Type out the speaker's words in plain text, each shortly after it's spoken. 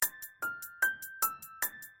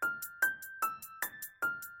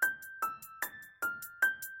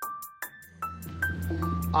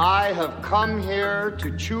I have come here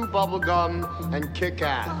to chew bubblegum and kick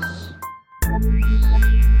ass.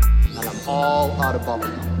 And I'm all out of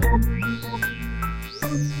bubblegum.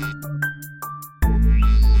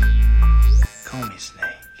 Call me Snake.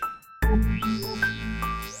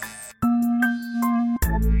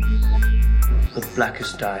 The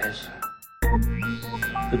blackest eyes,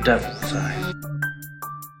 the devil's eyes.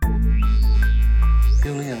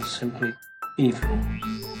 Purely and simply evil.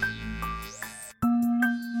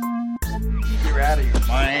 You're out of your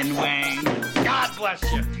mind, Wayne. God bless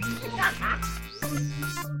you.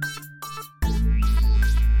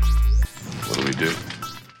 What do we do?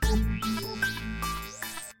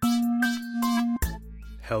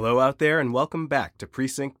 Hello out there and welcome back to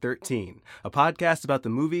Precinct 13, a podcast about the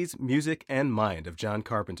movies, music, and mind of John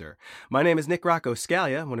Carpenter. My name is Nick Rocco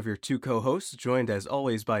Scalia, one of your two co-hosts, joined as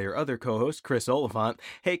always by your other co-host, Chris Oliphant.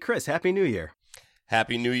 Hey Chris, Happy New Year.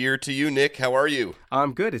 Happy New Year to you, Nick. How are you?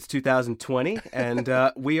 I'm good. It's 2020, and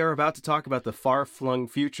we are about to talk about the far-flung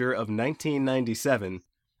future of 1997.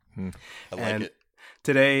 I like it.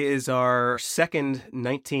 Today is our second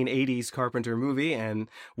 1980s Carpenter movie, and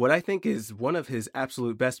what I think is one of his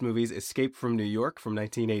absolute best movies, Escape from New York from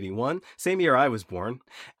 1981, same year I was born.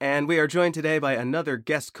 And we are joined today by another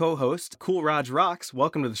guest co-host, Cool Raj Rocks.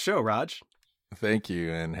 Welcome to the show, Raj. Thank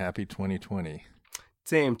you, and happy 2020.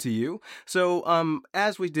 Same to you. So,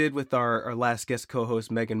 as we did with our last guest co-host,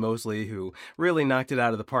 Megan Mosley, who really knocked it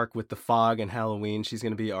out of the park with The Fog and Halloween, she's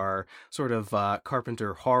going to be our sort of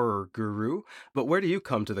Carpenter horror guru. But where do you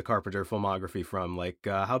come to the Carpenter filmography from? Like,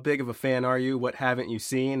 how big of a fan are you? What haven't you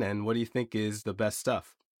seen? And what do you think is the best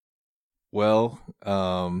stuff? Well,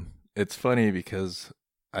 it's funny because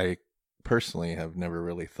I personally have never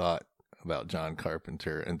really thought about John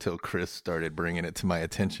Carpenter until Chris started bringing it to my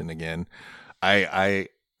attention again. I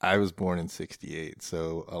was born in 68,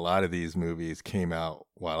 so a lot of these movies came out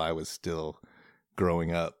while I was still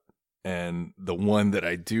growing up. And the one that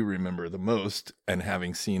I do remember the most, and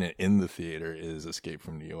having seen it in the theater, is Escape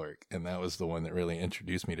from New York. And that was the one that really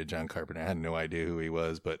introduced me to John Carpenter. I had no idea who he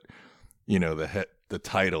was, but, you know, the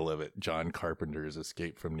title of it, John Carpenter's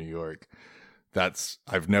Escape from New York,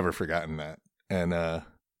 I've never forgotten that. And,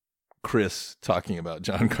 Chris talking about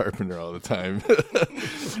John Carpenter all the time,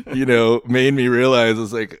 you know, made me realize I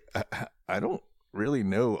was like, I don't really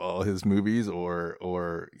know all his movies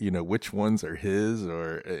or, you know, which ones are his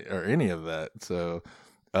or any of that. So,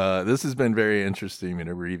 this has been very interesting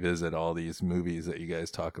to revisit all these movies that you guys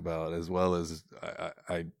talk about, as well as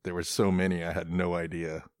there were so many I had no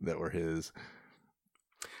idea that were his.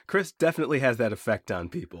 Chris definitely has that effect on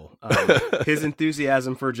people. His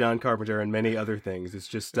enthusiasm for John Carpenter and many other things is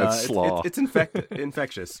just it's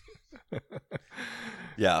infectious.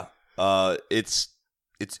 Yeah, it's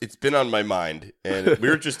been on my mind, and we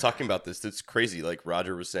were just talking about this. It's crazy. Like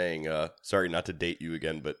Roger was saying. Sorry, not to date you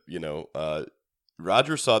again, but you know,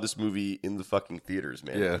 Roger saw this movie in the fucking theaters.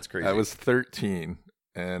 Man, yeah, that's crazy. I was 13,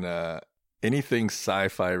 and anything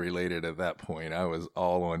sci-fi related at that point, I was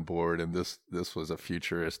all on board, and this was a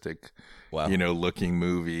futuristic, you know, looking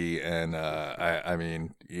movie, and I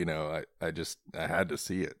mean, you know, I had to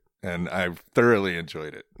see it, and I thoroughly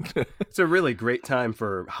enjoyed it. It's a really great time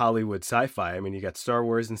for Hollywood sci-fi. I mean, you got Star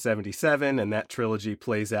Wars in 77, and that trilogy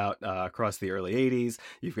plays out across the early 80s.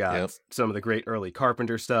 You've got some of the great early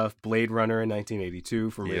Carpenter stuff, Blade Runner in 1982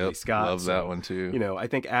 from Ridley Scott. Love that one too. You know, I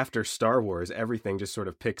think after Star Wars, everything just sort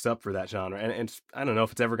of picks up for that genre. And I don't know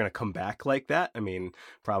if it's ever going to come back like that. I mean,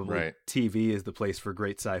 probably TV is the place for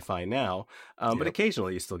great sci-fi now. But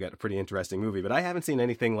occasionally you still get a pretty interesting movie. But I haven't seen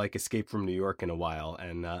anything like Escape from New York in a while.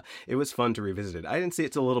 And it was fun to revisit it. I didn't see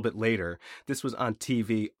it till a little bit later. This was on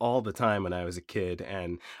TV all the time when I was a kid,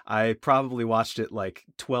 and I probably watched it like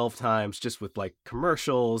 12 times just with like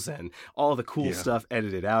commercials and all the cool stuff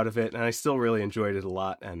edited out of it, and I still really enjoyed it a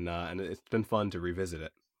lot, and it's been fun to revisit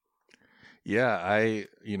it. Yeah,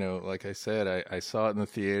 you know, like I said, I saw it in the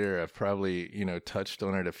theater. I've probably, you know, touched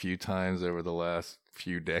on it a few times over the last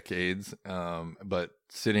few decades, but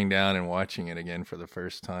sitting down and watching it again for the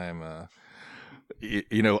first time,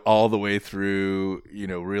 you know, all the way through, you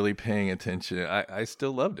know, really paying attention. I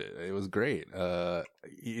still loved it. It was great.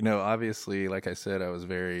 You know, obviously, like I said, I was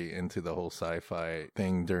very into the whole sci-fi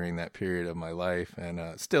thing during that period of my life,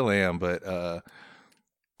 and still am, but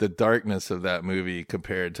the darkness of that movie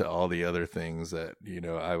compared to all the other things that, you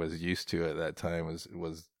know, I was used to at that time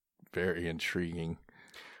was very intriguing.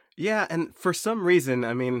 Yeah, and for some reason,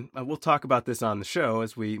 I mean, we'll talk about this on the show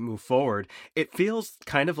as we move forward. It feels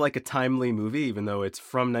kind of like a timely movie, even though it's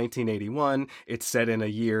from 1981. It's set in a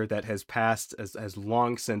year that has passed, has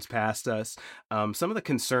long since passed us. Some of the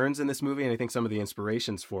concerns in this movie, and I think some of the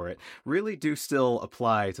inspirations for it, really do still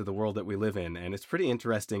apply to the world that we live in. And it's pretty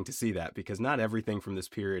interesting to see that, because not everything from this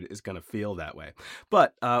period is going to feel that way.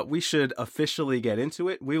 But we should officially get into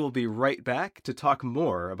it. We will be right back to talk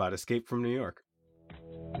more about Escape from New York.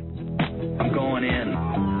 I'm going in.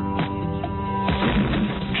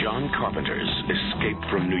 John Carpenter's Escape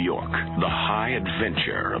from New York, the high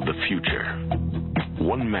adventure of the future.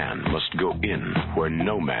 One man must go in where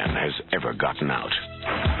no man has ever gotten out.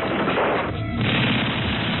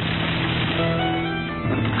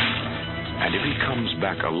 And if he comes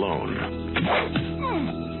back alone,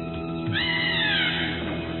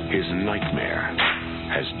 his nightmare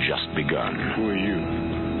has just begun. Who are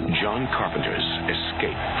you? John Carpenter's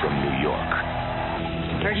Escape from New York.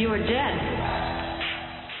 Heard you were dead.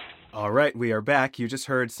 All right, we are back. You just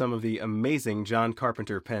heard some of the amazing John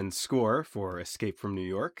Carpenter penned score for Escape from New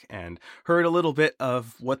York and heard a little bit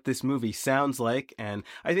of what this movie sounds like. And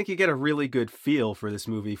I think you get a really good feel for this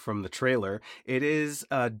movie from the trailer. It is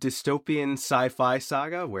a dystopian sci-fi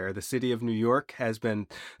saga where the city of New York has been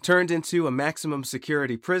turned into a maximum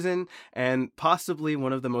security prison, and possibly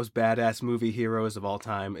one of the most badass movie heroes of all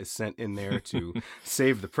time is sent in there to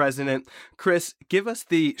save the president. Chris, give us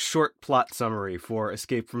the short plot summary for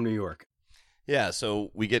Escape from New York. Yeah,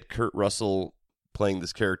 so we get Kurt Russell playing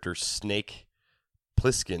this character, Snake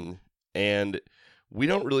Plissken, and we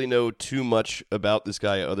don't really know too much about this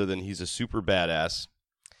guy other than he's a super badass.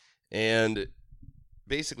 And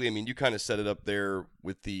basically, I mean, you kind of set it up there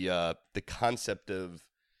with the concept of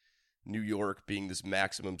New York being this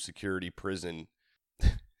maximum security prison.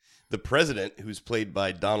 The president, who's played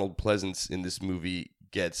by Donald Pleasence in this movie,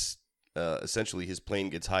 gets essentially his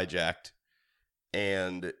plane gets hijacked,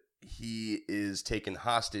 and he is taken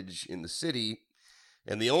hostage in the city,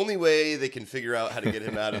 and the only way they can figure out how to get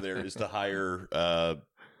him out of there is to hire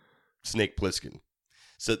Snake Plissken.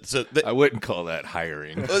 So I wouldn't call that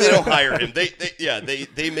hiring. Well, they don't hire him.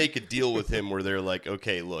 They make a deal with him where they're like,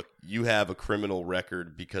 okay, look, you have a criminal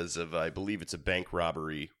record because of, I believe it's a bank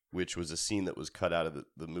robbery, which was a scene that was cut out of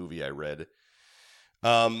the movie I read.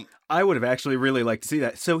 I would have actually really liked to see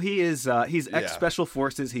that. So he's ex-special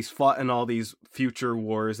forces. He's fought in all these future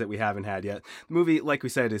wars that we haven't had yet. The movie, like we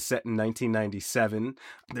said, is set in 1997.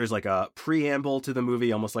 There's like a preamble to the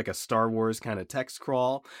movie, almost like a Star Wars kind of text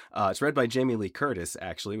crawl. It's read by Jamie Lee Curtis,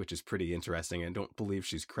 actually, which is pretty interesting. I don't believe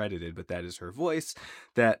she's credited, but that is her voice.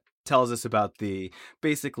 That tells us about the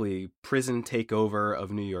basically prison takeover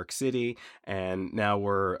of New York City. And now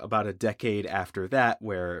we're about a decade after that,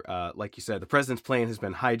 where, like you said, the president's plane has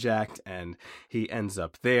been hijacked and he ends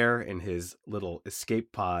up there in his little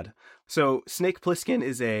escape pod. So Snake Plissken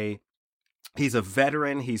he's a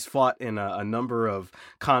veteran. He's fought in a number of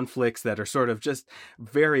conflicts that are sort of just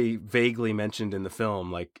very vaguely mentioned in the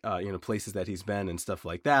film, like, places that he's been and stuff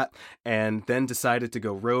like that, and then decided to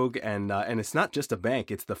go rogue. And it's not just a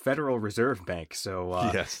bank, it's the Federal Reserve Bank.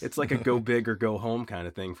 So yes. It's like a go big or go home kind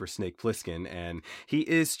of thing for Snake Plissken. And he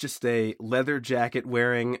is just a leather jacket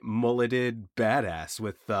wearing, mulleted badass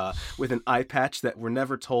with an eye patch that we're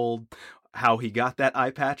never told how he got that eye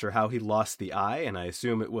patch or how he lost the eye, and I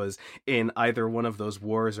assume it was in either one of those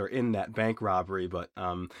wars or in that bank robbery, but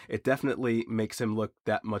it definitely makes him look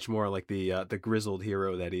that much more like the grizzled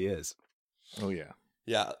hero that he is. Oh yeah.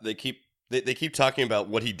 Yeah, they keep talking about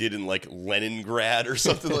what he did in like Leningrad or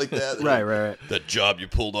something like that. Right. That job you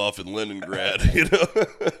pulled off in Leningrad,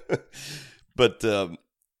 But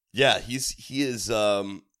yeah, he is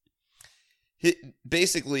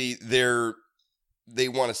basically they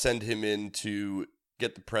want to send him in to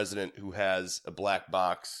get the president, who has a black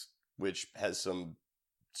box, which has some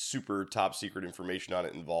super top secret information on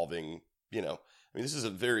it involving, this is a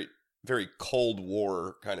very, very Cold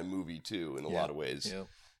War kind of movie too, in a lot of ways. Yeah.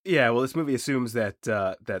 Yeah, well, this movie assumes that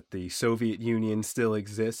the Soviet Union still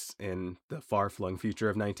exists in the far-flung future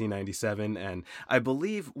of 1997, and I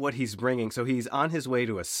believe what he's bringing, so he's on his way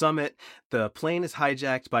to a summit. The plane is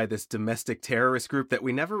hijacked by this domestic terrorist group that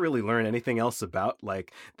we never really learn anything else about.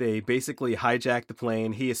 Like, they basically hijack the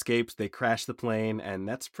plane, he escapes, they crash the plane, and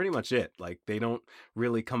that's pretty much it. Like, they don't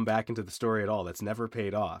really come back into the story at all. That's never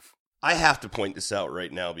paid off. I have to point this out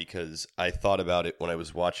right now because I thought about it when I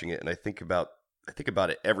was watching it, and I think about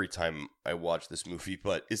it every time I watch this movie,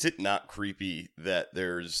 but is it not creepy that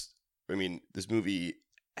this movie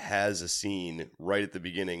has a scene right at the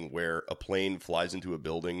beginning where a plane flies into a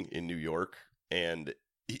building in New York, and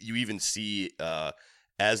you even see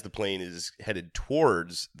as the plane is headed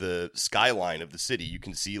towards the skyline of the city, you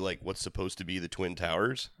can see like what's supposed to be the Twin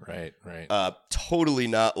Towers. Right. Totally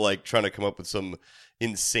not like trying to come up with some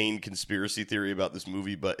insane conspiracy theory about this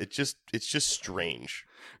movie, but it's just strange.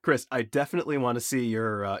 Chris, I definitely want to see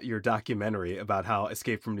your documentary about how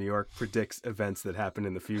Escape from New York predicts events that happen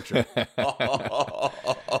in the future.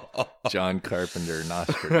 John Carpenter,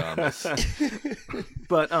 Nostradamus.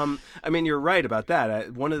 But I mean, you're right about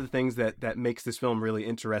that. One of the things that makes this film really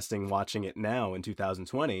interesting watching it now in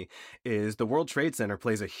 2020 is the World Trade Center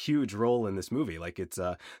plays a huge role in this movie. Like, it's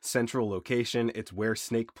a central location. It's where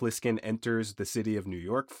Snake Plissken enters the city of New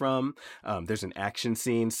York from. There's an action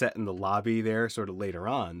scene set in the lobby there sort of later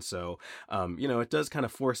on. So, it does kind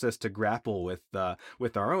of force us to grapple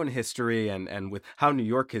with our own history and with how New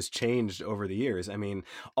York has changed over the years. I mean,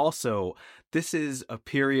 also, this is a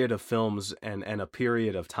period of films and a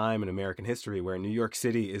period of time in American history where New York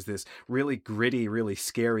City is this really gritty, really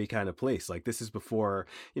scary kind of place. Like, this is before,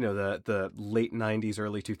 the late 90s,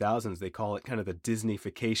 early 2000s. They call it kind of the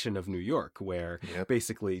Disneyfication of New York, where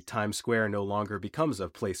basically Times Square no longer becomes a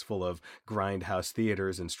place full of grindhouse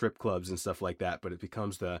theaters and strip clubs and stuff like that, but it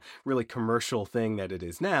becomes the really commercial thing that it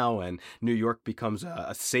is now, and New York becomes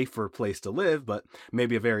a safer place to live, but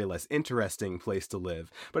maybe a very less interesting place to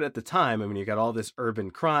live. But at the time, I mean, you got all this urban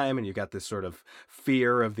crime and you got this sort of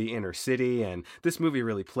fear of the inner city, and this movie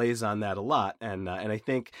really plays on that a lot. And I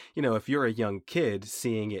think, if you're a young kid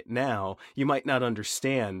seeing it now, you might not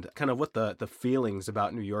understand kind of what the feelings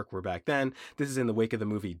about New York were back then. This is in the wake of the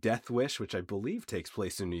movie Death Wish, which I believe takes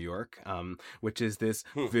place in New York, which is this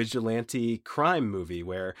vigilante crime movie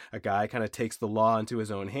where a guy kind of takes the law into his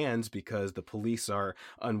own hands because the police are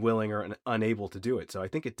unwilling or unable to do it. So I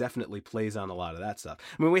think it definitely plays on a lot of that stuff.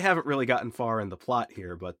 I mean, we haven't really gotten far in the plot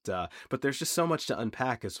here, but there's just so much to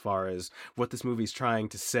unpack as far as what this movie's trying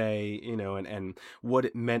to say, and what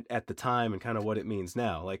it meant at the time and kind of what it means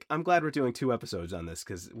now. Like, I'm glad we're doing 2 episodes on this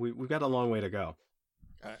because we've got a long way to go.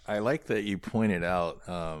 I like that you pointed out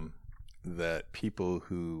that people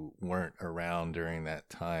who weren't around during that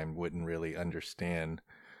time wouldn't really understand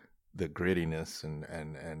the grittiness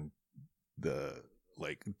and the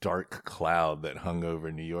like dark cloud that hung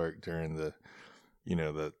over New York during the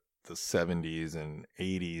 70s and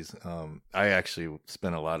 80s. I actually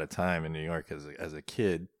spent a lot of time in New York as a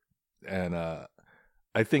kid, and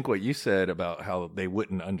I think what you said about how they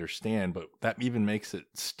wouldn't understand, but that even makes it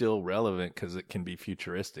still relevant because it can be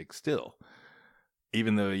futuristic still.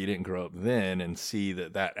 Even though you didn't grow up then and see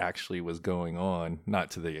that actually was going on, not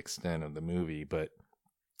to the extent of the movie, but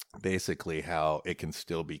basically how it can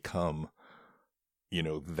still become,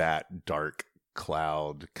 that dark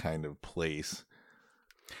cloud kind of place.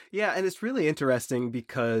 Yeah, and it's really interesting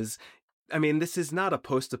because, I mean, this is not a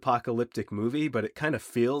post-apocalyptic movie, but it kind of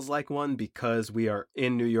feels like one because we are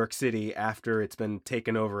in New York City after it's been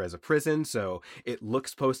taken over as a prison, so it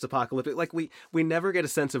looks post-apocalyptic. Like, we never get a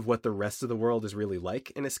sense of what the rest of the world is really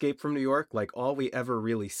like in Escape from New York, like all we ever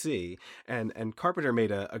really see. And Carpenter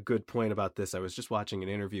made a good point about this. I was just watching an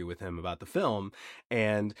interview with him about the film,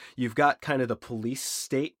 and you've got kind of the police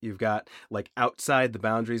state. You've got, like, outside the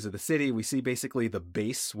boundaries of the city, we see basically the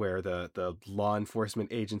base where the law enforcement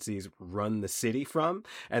agencies run the city from,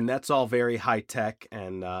 and that's all very high tech.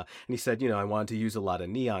 And he said, I wanted to use a lot of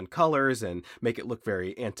neon colors and make it look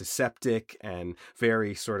very antiseptic and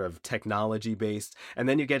very sort of technology based. And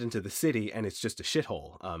then you get into the city, and it's just a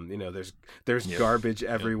shithole. There's garbage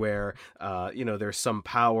everywhere. There's some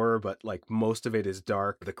power, but like most of it is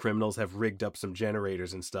dark. The criminals have rigged up some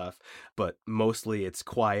generators and stuff, but mostly it's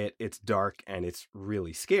quiet, it's dark, and it's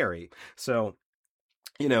really scary. So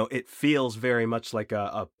it feels very much like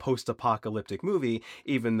a post-apocalyptic movie,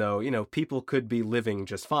 even though, people could be living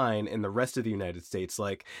just fine in the rest of the United States.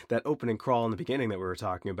 Like that opening crawl in the beginning that we were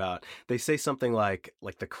talking about, they say something like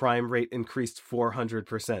the crime rate increased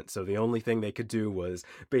 400%. So the only thing they could do was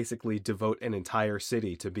basically devote an entire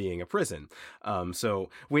city to being a prison.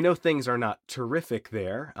 So we know things are not terrific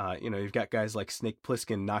there. You've got guys like Snake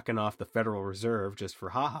Plissken knocking off the Federal Reserve just for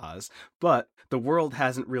ha-has, but the world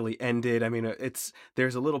hasn't really ended. I mean,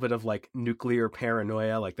 there's a little bit of like nuclear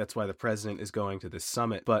paranoia, like that's why the president is going to this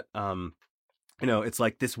summit. But it's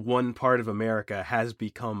like this one part of America has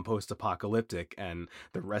become post-apocalyptic, and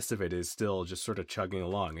the rest of it is still just sort of chugging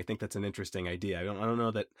along. I think that's an interesting idea. I don't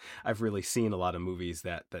know that I've really seen a lot of movies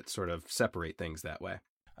that sort of separate things that way.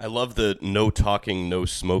 I love the no talking, no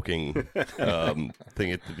smoking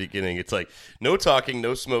thing at the beginning. It's like, no talking,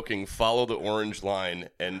 no smoking, follow the orange line.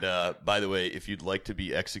 And by the way, if you'd like to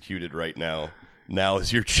be executed right now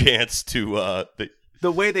is your chance to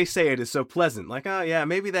the way they say it is so pleasant. Like, oh yeah,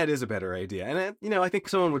 maybe that is a better idea. And I think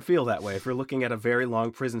someone would feel that way if we're looking at a very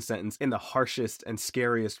long prison sentence in the harshest and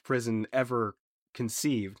scariest prison ever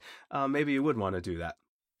conceived. Maybe you would want to do that.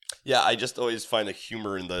 Yeah, I just always find the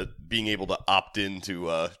humor in the being able to opt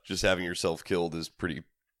into just having yourself killed is pretty.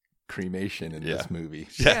 Cremation in this movie.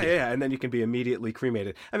 Yeah, and then you can be immediately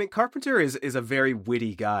cremated. I mean, Carpenter is a very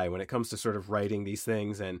witty guy when it comes to sort of writing these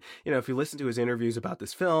things. And, if you listen to his interviews about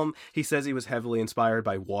this film, he says he was heavily inspired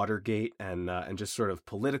by Watergate and just sort of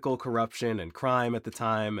political corruption and crime at the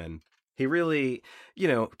time. And he really,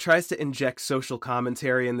 tries to inject social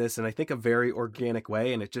commentary in this in, I think, a very organic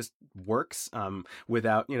way, and it just works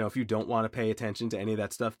without, if you don't want to pay attention to any of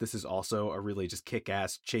that stuff, this is also a really just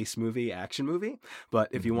kick-ass chase movie, action movie. But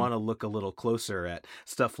if you want to look a little closer at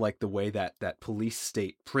stuff like the way that police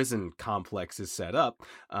state prison complex is set up,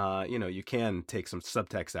 you can take some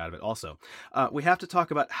subtext out of it also. We have to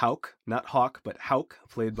talk about Houck, not Hawk, but Houck,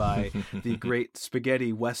 played by the great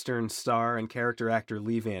spaghetti Western star and character actor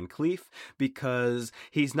Lee Van Cleef, because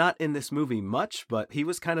he's not in this movie much, but he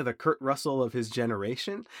was kind of the Kurt Russell of his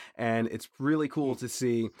generation. And it's really cool to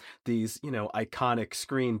see these, iconic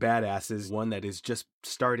screen badasses, one that is just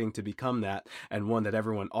starting to become that, and one that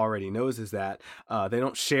everyone already knows is that. They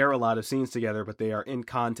don't share a lot of scenes together, but they are in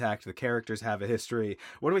contact. The characters have a history.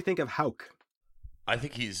 What do we think of Houck? I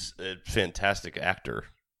think he's a fantastic actor.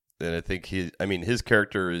 And I think his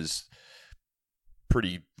character is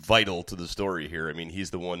pretty vital to the story here. I mean,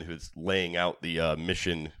 he's the one who's laying out the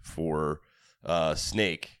mission for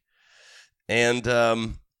Snake. And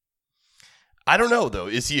I don't know, though.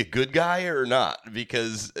 Is he a good guy or not?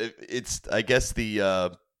 Because I guess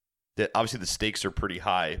obviously the stakes are pretty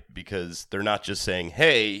high, because they're not just saying,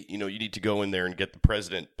 hey, you need to go in there and get the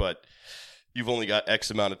president, but you've only got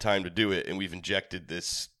X amount of time to do it, and we've injected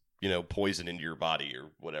this poison into your body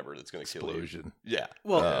or whatever that's going to kill you. Yeah.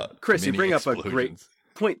 Well, Chris, you bring up a great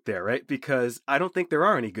point there, right? Because I don't think there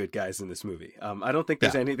are any good guys in this movie. I don't think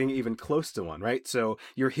there's anything even close to one, right? So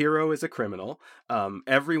your hero is a criminal.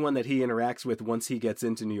 Everyone that he interacts with once he gets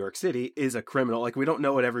into New York City is a criminal. Like, we don't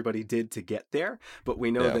know what everybody did to get there, but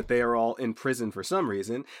we know that they are all in prison for some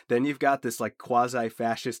reason. Then you've got this like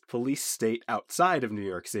quasi-fascist police state outside of New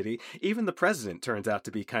York City. Even the president turns out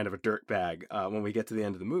to be kind of a dirtbag when we get to the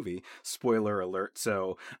end of the movie. Spoiler alert.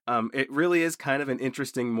 So it really is kind of an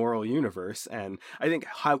interesting moral universe, and I think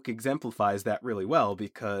Houck exemplifies that really well,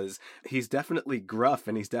 because he's definitely gruff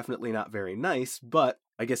and he's definitely not very nice, but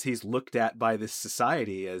I guess he's looked at by this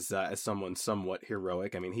society as someone somewhat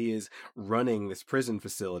heroic. I mean, he is running this prison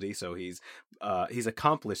facility, so he's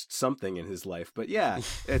accomplished something in his life. But yeah,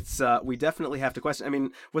 it's we definitely have to question. I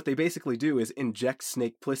mean, what they basically do is inject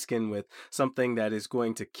Snake Plissken with something that is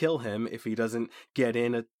going to kill him if he doesn't get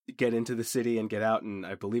into the city and get out in,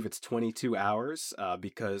 I believe it's 22 hours,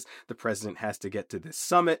 because the president has to get to this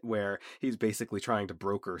summit where he's basically trying to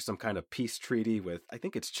broker some kind of peace treaty with, I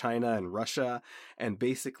think it's China and Russia, and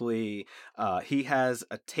basically he has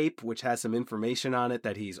a tape which has some information on it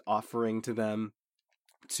that he's offering to them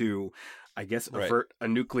to, I guess, avert a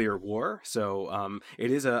nuclear war. So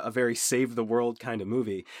it is a very save the world kind of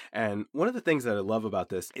movie. And one of the things that I love about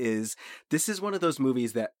this is one of those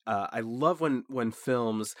movies that I love when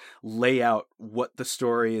films lay out what the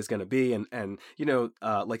story is going to be. And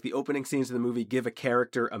like the opening scenes of the movie give a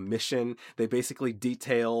character a mission. They basically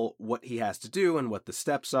detail what he has to do and what the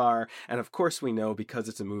steps are. And of course we know, because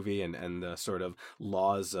it's a movie and the sort of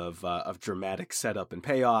laws of dramatic setup and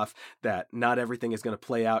payoff, that not everything is going to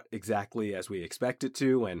play out exactly as we expect it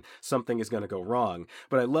to, and something is going to go wrong.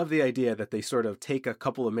 But I love the idea that they sort of take a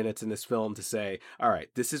couple of minutes in this film to say, all right,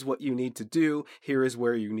 this is what you need to do, here is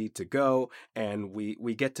where you need to go, and we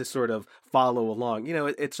get to sort of follow along.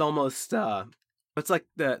 It's almost it's like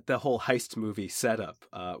the whole heist movie setup,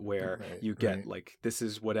 where you get like, this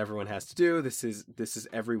is what everyone has to do. This is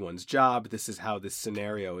everyone's job. This is how this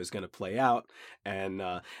scenario is going to play out. And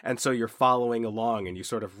so you're following along, and you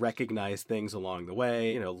sort of recognize things along the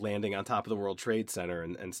way, landing on top of the World Trade Center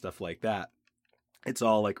and stuff like that. It's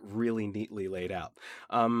all like really neatly laid out.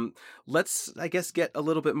 Let's, I guess, get a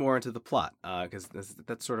little bit more into the plot, because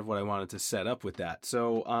that's sort of what I wanted to set up with that.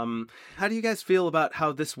 So how do you guys feel about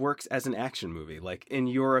how this works as an action movie? Like, in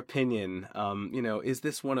your opinion, is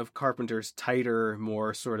this one of Carpenter's tighter,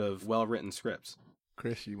 more sort of well-written scripts?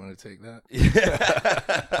 Chris, you want to take that?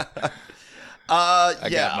 I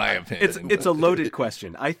got my opinion. It's a loaded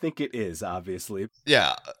question. I think it is, obviously.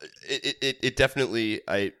 Yeah, it definitely.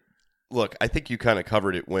 Look, I think you kind of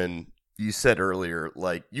covered it when you said earlier,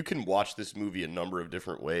 like, you can watch this movie a number of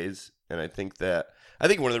different ways. And I think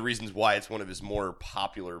one of the reasons why it's one of his more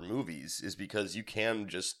popular movies is because you can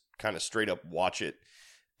just kind of straight up watch it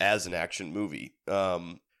as an action movie.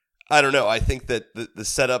 I don't know. I think that the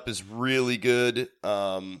setup is really good.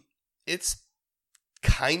 It's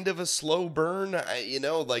kind of a slow burn. I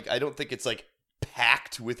don't think it's like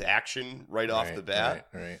packed with action right off the bat.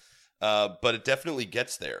 Right. But it definitely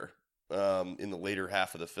gets there in the later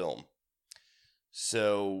half of the film.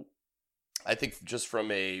 So I think just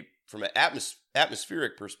from an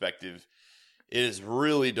atmospheric perspective, it is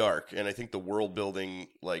really dark, and I think the world building,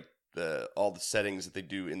 like all the settings that they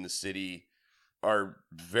do in the city, are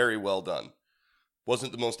very well done.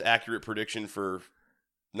 Wasn't the most accurate prediction for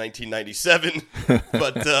 1997,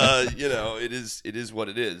 but it is what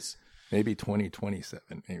it is. Maybe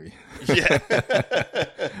 2027, maybe. Yeah.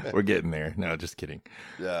 We're getting there. No, just kidding.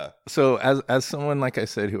 Yeah. So as someone, like I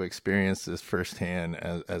said, who experienced this firsthand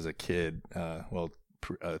as a kid,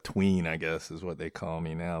 tween, I guess is what they call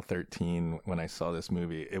me now, 13, when I saw this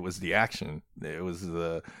movie, it was the action. It was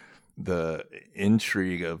the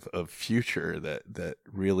intrigue of future that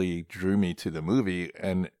really drew me to the movie,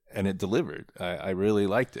 and it delivered. I really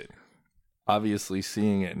liked it. Obviously,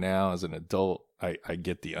 seeing it now as an adult, I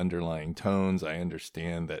get the underlying tones. I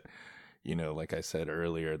understand that, like I said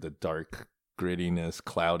earlier, the dark grittiness,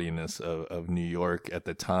 cloudiness of New York at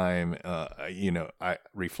the time.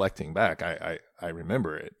 Reflecting back, I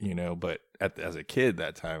remember it. But as a kid,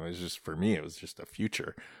 that time, it was just, for me, it was just a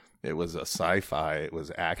future. It was a sci-fi. It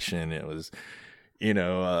was action. It was,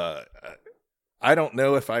 I don't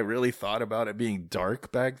know if I really thought about it being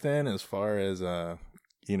dark back then, as far as the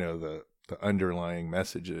underlying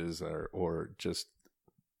messages or just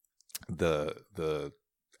the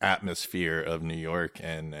atmosphere of New York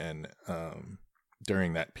and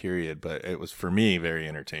during that period. But it was, for me, very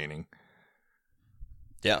entertaining.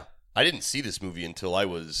 Yeah. I didn't see this movie until I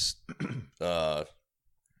was, if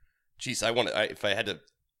I had to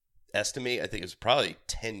estimate, I think it was probably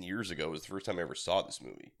 10 years ago was the first time I ever saw this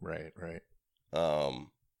movie. Right.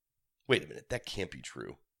 Wait a minute. That can't be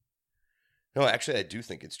true. No, actually, I do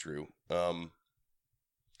think it's true.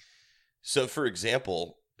 So, for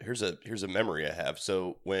example, here's a memory I have.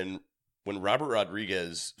 So when Robert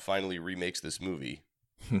Rodriguez finally remakes this movie,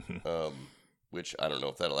 which I don't know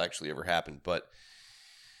if that'll actually ever happen, but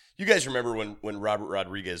you guys remember when Robert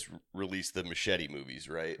Rodriguez released the Machete movies,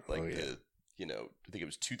 right? Like I think it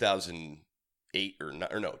was 2008 or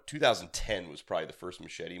 2010 was probably the first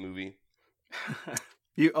Machete movie.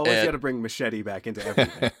 You always got to bring Machete back into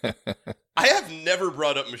everything. I have never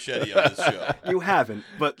brought up Machete on this show. You haven't,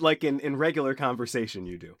 but like in regular conversation,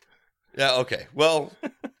 you do. Yeah, okay. Well,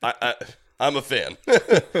 I'm a fan.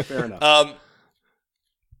 Fair enough.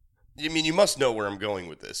 You must know where I'm going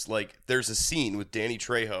with this. Like, there's a scene with Danny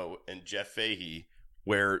Trejo and Jeff Fahey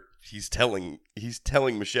where he's telling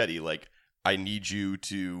Machete, like, I need you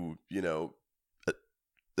to,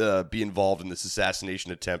 be involved in this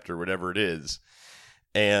assassination attempt or whatever it is.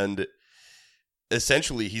 And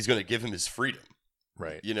essentially, he's going to give him his freedom,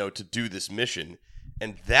 right? To do this mission.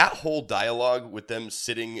 And that whole dialogue with them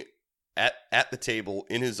sitting at the table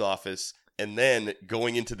in his office, and then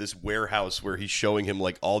going into this warehouse where he's showing him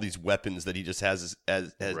like all these weapons that he just has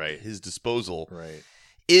as right. his disposal, right,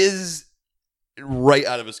 is right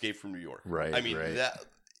out of Escape from New York. Right. I mean right.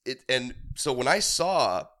 And so when I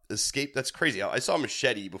saw Escape, that's crazy. I saw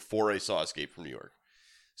Machete before I saw Escape from New York.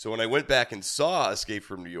 So when I went back and saw Escape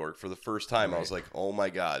from New York for the first time, right. I was like, "Oh my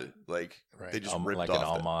god!" Like they just ripped like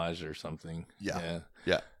off an homage or something. Yeah.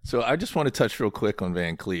 So I just want to touch real quick on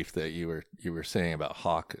Van Cleef that you were saying about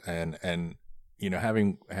Hawk, and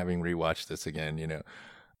having rewatched this again,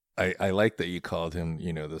 I like that you called him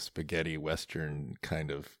the spaghetti western kind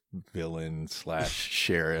of villain /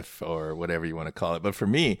 sheriff or whatever you want to call it. But for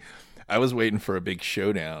me, I was waiting for a big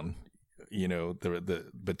showdown. The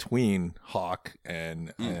between Hawk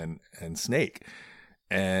and Snake,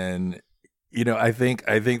 and I think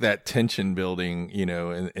that tension building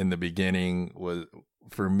in the beginning was,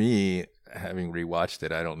 for me, having rewatched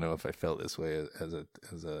it, I don't know if I felt this way as a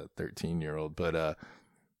 13-year-old, but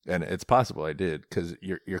and it's possible I did, because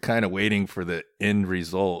you're kind of waiting for the end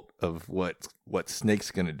result of what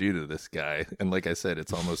Snake's going to do to this guy, and like I said,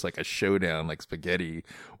 it's almost like a showdown, like spaghetti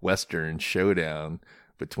western showdown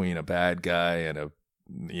between a bad guy and a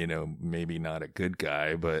maybe not a good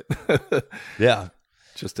guy, but yeah,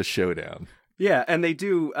 just a showdown. Yeah, and they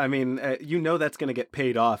do. I mean, that's going to get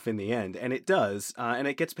paid off in the end, and it does, and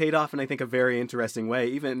it gets paid off in, I think, a very interesting way,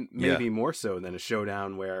 even maybe more so than a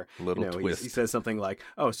showdown where he says something like,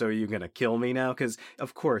 "Oh, so are you going to kill me now?" Because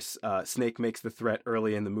of course, Snake makes the threat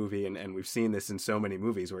early in the movie, and we've seen this in so many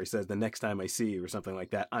movies where he says, "The next time I see you," or something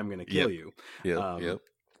like that, "I'm going to kill you." Yep.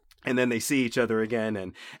 And then they see each other again,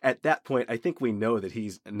 and at that point, I think we know that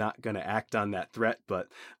he's not going to act on that threat, but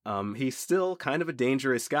he's still kind of a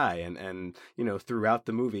dangerous guy, and throughout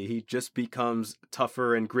the movie, he just becomes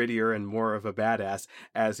tougher and grittier and more of a badass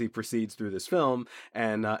as he proceeds through this film,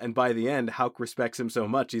 and by the end, Houck respects him so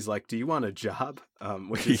much, he's like, "Do you want a job?"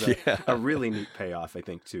 Which is a really neat payoff, I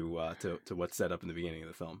think, to what's set up in the beginning of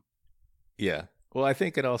the film. Yeah, well, I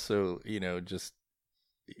think it also, just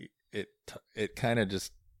it kind of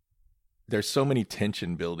just. There's so many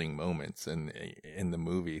tension building moments in the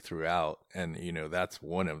movie throughout. And, that's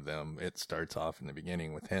one of them. It starts off in the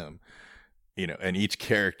beginning with him, and each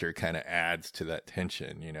character kind of adds to that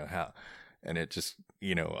tension, and it just,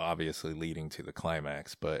 obviously leading to the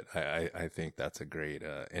climax. But I think that's a great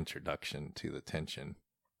introduction to the tension.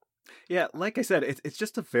 Yeah, like I said, it's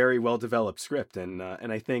just a very well developed script, and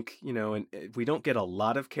I think and we don't get a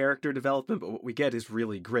lot of character development, but what we get is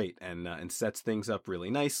really great and sets things up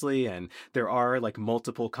really nicely. And there are like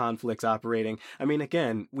multiple conflicts operating. I mean,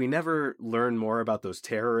 again, we never learn more about those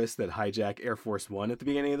terrorists that hijack Air Force One at the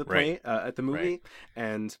beginning of the at the movie, right.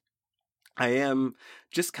 And I am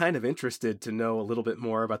just kind of interested to know a little bit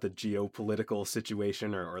more about the geopolitical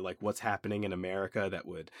situation or like what's happening in America that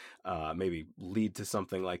would maybe lead to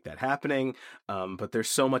something like that happening. But there's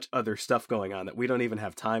so much other stuff going on that we don't even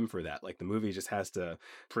have time for that. Like the movie just has to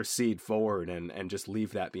proceed forward and just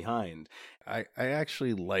leave that behind. I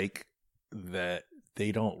actually like that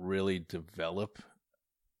they don't really develop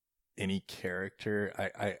any character.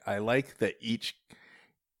 I like that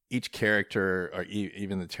each character, or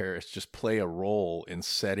even the terrorists, just play a role in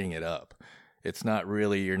setting it up. It's not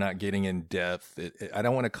really, you're not getting in depth. I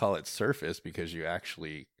don't want to call it surface, because you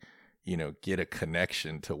actually, get a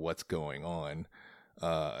connection to what's going on.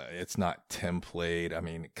 It's not template. I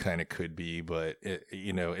mean, it kind of could be, but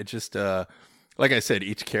it just, like I said,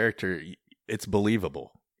 each character, it's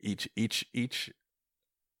believable. Each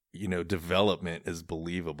development is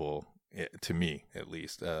believable, to me, at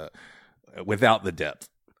least, without the depth.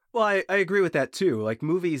 Well, I agree with that too. Like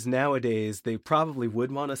movies nowadays, they probably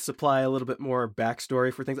would want to supply a little bit more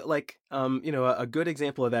backstory for things. Like, a good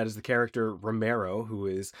example of that is the character Romero, who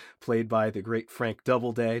is played by the great Frank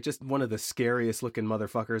Doubleday, just one of the scariest looking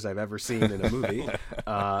motherfuckers I've ever seen in a movie,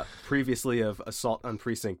 previously of Assault on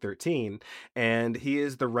Precinct 13. And he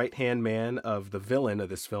is the right-hand man of the villain of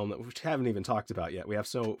this film, which we haven't even talked about yet. We have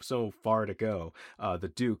so far to go.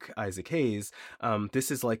 The Duke, Isaac Hayes.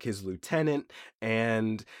 This is like his lieutenant,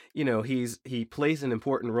 and he plays an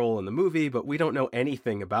important role in the movie, but we don't know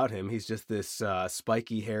anything about him. He's just this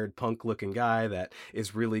spiky-haired, punk-looking guy that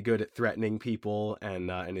is really good at threatening people and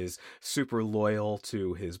is super loyal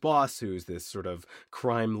to his boss, who's this sort of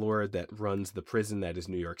crime lord that runs the prison that is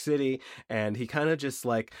New York City. And he kind of just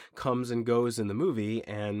like comes and goes in the movie,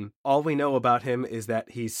 and all we know about him is that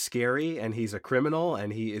he's scary and he's a criminal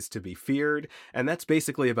and he is to be feared, and that's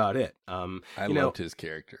basically about it. I loved his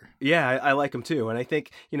character. Yeah, I like him too, and I think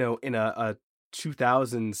in a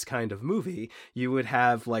 2000s kind of movie, you would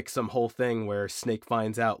have like some whole thing where Snake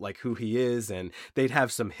finds out like who he is, and they'd have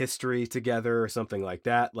some history together or something like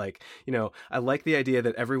that. Like, I like the idea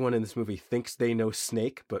that everyone in this movie thinks they know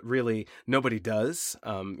Snake, but really nobody does.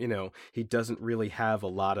 He doesn't really have a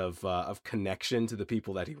lot of connection to the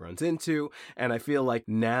people that he runs into. And I feel like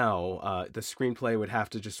now the screenplay would have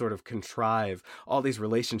to just sort of contrive all these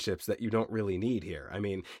relationships that you don't really need here. I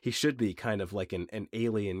mean, he should be kind of like an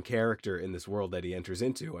alien character in this world that he enters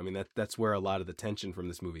into. I mean, that's where a lot of the tension from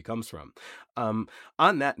this movie comes from.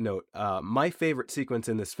 On that note, my favorite sequence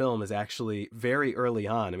in this film is actually very early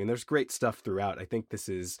on. I mean, there's great stuff throughout. I think this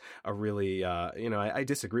is a really, I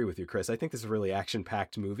disagree with you, Chris. I think this is a really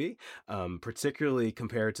action-packed movie, particularly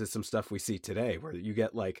compared to some stuff we see today, where you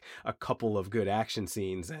get like a couple of good action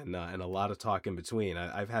scenes and a lot of talk in between.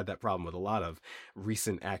 I've had that problem with a lot of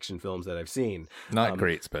recent action films that I've seen. Not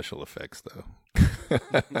great special effects, though.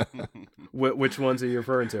 Which ones are you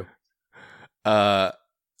referring to?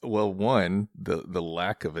 Well, one, the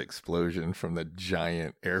lack of explosion from the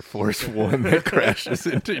giant Air Force One that crashes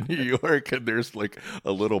into New York, and there's like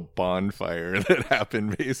a little bonfire that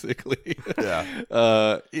happened basically. Yeah.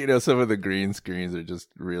 Some of the green screens are just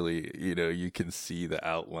really, you can see the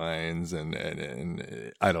outlines and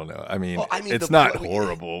I don't know. I mean it's not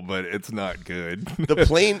horrible, but it's not good.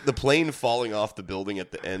 The plane falling off the building at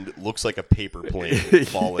the end looks like a paper plane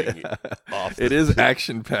falling off. It is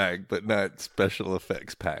action packed, but not special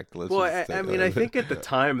effects packed. packed. I mean, I think at the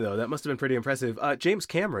time though, that must have been pretty impressive. James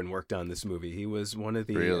Cameron worked on this movie. He was one of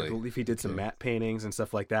the. Really? I believe he did some matte paintings and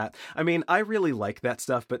stuff like that. I mean, I really like that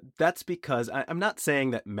stuff, but that's because I'm not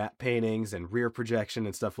saying that matte paintings and rear projection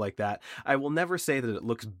and stuff like that. I will never say that it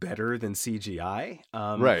looks better than CGI.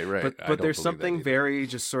 Right. But there's something very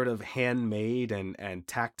just sort of handmade and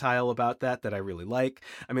tactile about that I really like.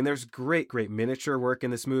 I mean, there's great miniature work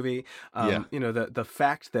in this movie. You know, the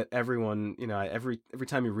fact that everyone, you know, every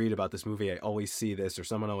time you read about this movie, I always see this or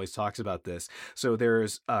someone always talks about this. So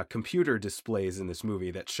there's computer displays in this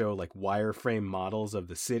movie that show like wireframe models of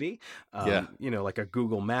the city, you know, like a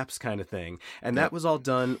Google Maps kind of thing. And that was all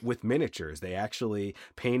done with miniatures. They actually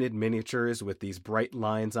painted miniatures with these bright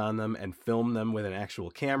lines on them and filmed them with an actual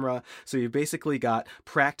camera. So you basically got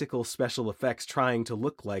practical special effects trying to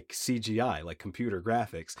look like CGI, like computer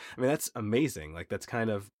graphics. I mean, that's amazing. Like that's kind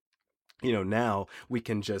of, you know, now we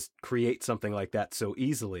can just create something like that so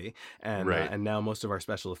easily, and and now most of our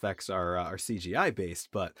special effects are CGI based.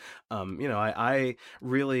 But you know, I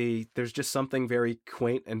really, there's just something very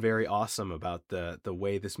quaint and very awesome about the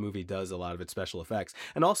way this movie does a lot of its special effects.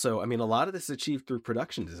 And also, I mean, a lot of this is achieved through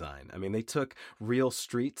production design. I mean, they took real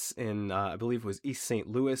streets in I believe it was East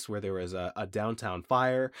St. Louis where there was a downtown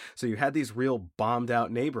fire, so you had these real bombed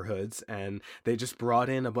out neighborhoods, and they just brought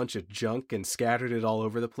in a bunch of junk and scattered it all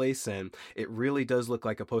over the place, and it really does look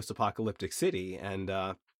like a post-apocalyptic city, and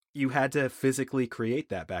you had to physically create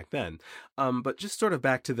that back then. But just sort of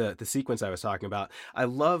back to the sequence I was talking about, I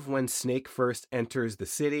love when Snake first enters the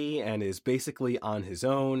city and is basically on his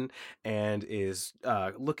own and is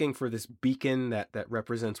looking for this beacon that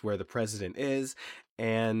represents where the president is.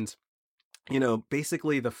 And, you know,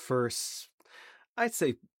 basically the first, I'd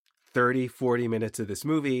say, 30-40 minutes of this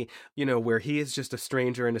movie, you know, where he is just a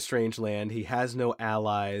stranger in a strange land. He has no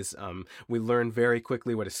allies. We learn very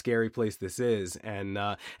quickly what a scary place this is, and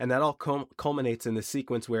that all culminates in the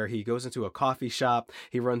sequence where he goes into a coffee shop.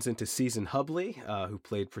 He runs into Susan Hubley, who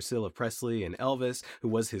played Priscilla Presley in Elvis, who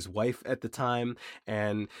was his wife at the time,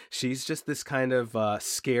 and she's just this kind of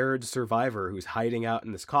scared survivor who's hiding out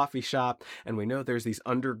in this coffee shop. And we know there's these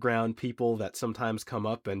underground people that sometimes come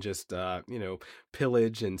up and just you know,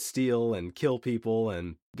 pillage and steal and kill people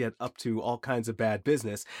and get up to all kinds of bad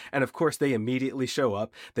business. And of course they immediately show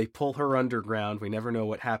up. They pull her underground. We never know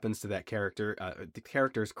what happens to that character. The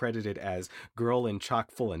character is credited as Girl in Chock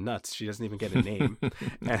Full of Nuts. She doesn't even get a name.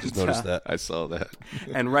 And, just noticed that. I saw that.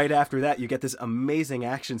 And right after that, you get this amazing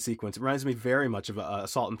action sequence. It reminds me very much of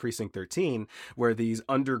Assault on Precinct 13, where these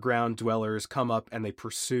underground dwellers come up and they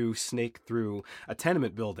pursue Snake through a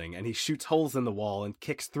tenement building, and he shoots holes in the wall and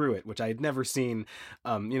kicks through it, which I had never seen.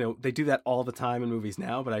 You know, they do that all the time in movies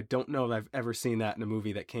now, but I don't know if I've ever seen that in a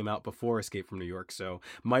movie that came out before Escape from New York, so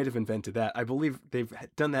might have invented that. I believe they've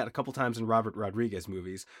done that a couple times in Robert Rodriguez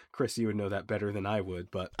movies. Chris, you would know that better than I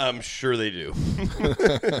would, but I'm sure they do.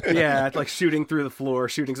 Yeah, it's like shooting through the floor,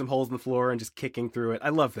 shooting some holes in the floor and just kicking through it. I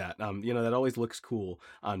love that. You know, that always looks cool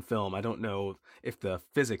on film. I don't know if the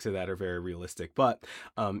physics of that are very realistic, but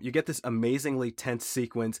you get this amazingly tense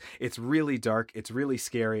sequence. It's really dark. It's really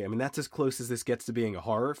scary. I mean, that's as close as this gets to being a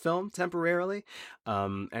horror film temporarily.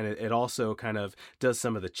 And it also kind of does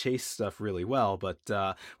some of the chase stuff really well.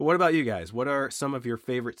 But what about you guys? What are some of your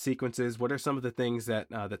favorite sequences? What are some of the things that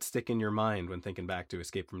stick in your mind when thinking back to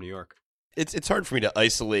Escape from New York? It's hard for me to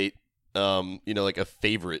isolate, you know, like a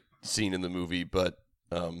favorite scene in the movie, but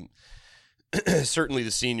certainly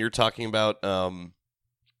the scene you're talking about.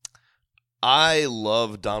 I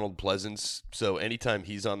love Donald Pleasance, so anytime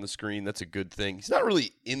he's on the screen, that's a good thing. He's not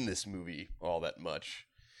really in this movie all that much,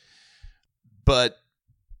 but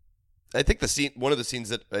I think one of the scenes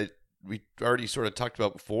that we already sort of talked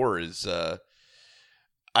about before is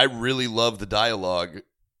I really love the dialogue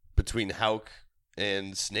between Houck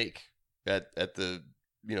and Snake at the,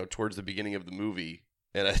 you know, towards the beginning of the movie,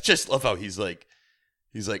 and I just love how he's like,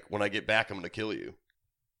 when I get back, I'm going to kill you,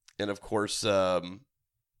 and of course,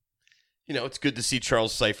 you know, it's good to see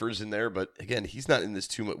Charles Cyphers in there, but again, he's not in this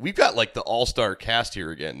too much. We've got like the all-star cast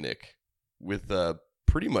here again, Nick, with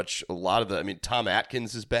pretty much a lot of the, I mean, Tom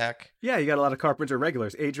Atkins is back. Yeah, you got a lot of Carpenter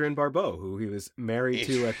regulars. Adrienne Barbeau, who he was married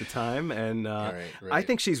to at the time, and right. I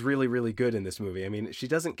think she's really, really good in this movie. I mean, she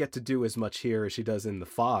doesn't get to do as much here as she does in The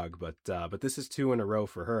Fog, but this is 2 in a row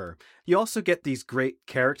for her. You also get these great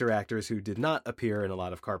character actors who did not appear in a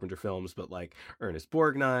lot of Carpenter films, but like Ernest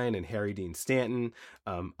Borgnine and Harry Dean Stanton.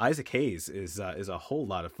 Isaac Hayes is a whole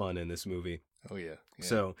lot of fun in this movie. Oh yeah.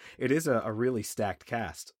 So it is a really stacked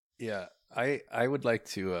cast. Yeah, I would like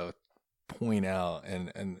to point out,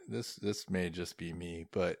 and this may just be me,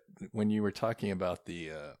 but when you were talking about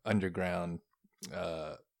the underground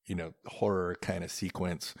horror kind of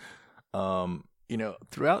sequence.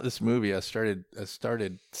 Throughout this movie, I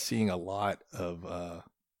started seeing a lot of,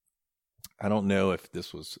 I don't know if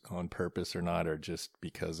this was on purpose or not, or just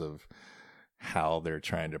because of how they're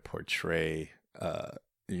trying to portray,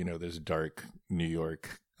 this dark New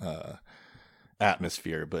York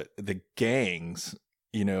atmosphere. But the gangs,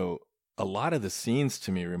 a lot of the scenes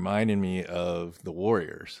to me reminded me of the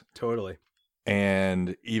Warriors. Totally.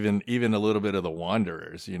 And even a little bit of the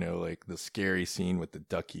Wanderers, like the scary scene with the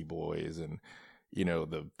Ducky Boys and,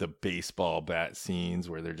 the baseball bat scenes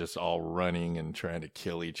where they're just all running and trying to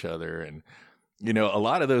kill each other. And, a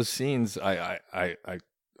lot of those scenes, I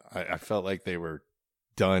felt like they were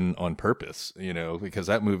done on purpose, because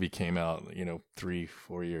that movie came out, 3-4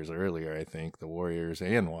 years earlier, I think, the Warriors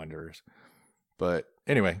and Wanderers. But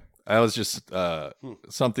anyway, I was just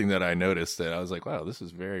something that I noticed that I was like, wow, this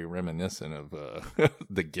is very reminiscent of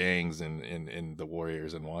the gangs in the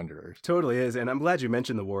Warriors and Wanderers. Totally is. And I'm glad you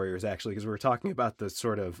mentioned the Warriors, actually, because we were talking about the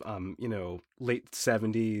sort of, late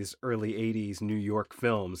 70s, early 80s New York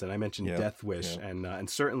films. And I mentioned Death Wish. And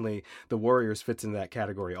certainly the Warriors fits into that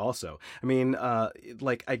category also. I mean,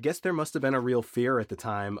 I guess there must have been a real fear at the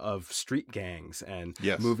time of street gangs. And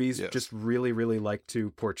movies just really, really like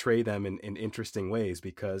to portray them in interesting ways,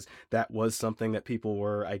 because that was something that people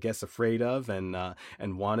were, I guess, afraid of and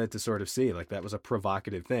wanted to sort of see. Like, that was a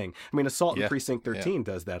provocative thing. I mean, Assault on Precinct 13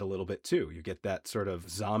 does that a little bit too. You get that sort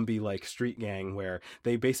of zombie-like street gang where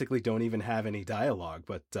they basically don't even have any dialogue,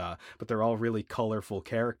 but they're all really colorful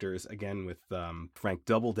characters. Again, with Frank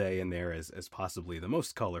Doubleday in there as possibly the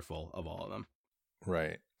most colorful of all of them.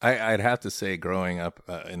 Right. I'd have to say, growing up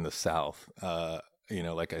in the South,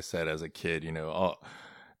 like I said, as a kid,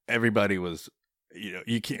 everybody was,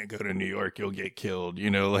 you can't go to New York, you'll get killed,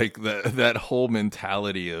 like that whole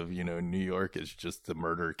mentality of, New York is just the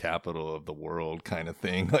murder capital of the world kind of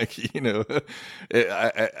thing. Like,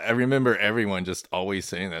 I remember everyone just always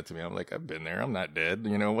saying that to me. I'm like, I've been there, I'm not dead.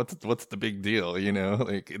 What's the big deal?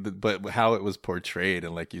 But how it was portrayed,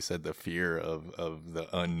 and like you said, the fear of the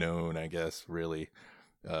unknown, I guess, really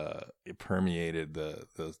it permeated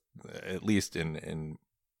the at least in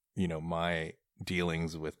my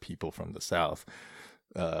dealings with people from the South.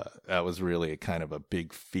 That was really a kind of a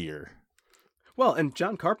big fear. Well, and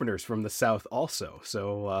John Carpenter's from the South also,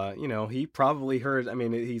 so he probably heard. I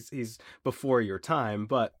mean, he's before your time,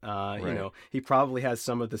 but he probably has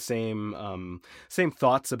some of the same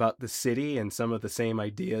thoughts about the city and some of the same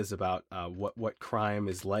ideas about what crime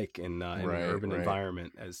is like in an urban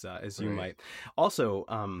environment as you might.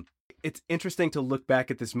 Also, it's interesting to look back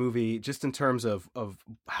at this movie just in terms of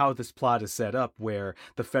how this plot is set up, where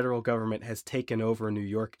the federal government has taken over New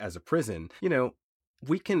York as a prison.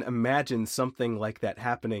 We can imagine something like that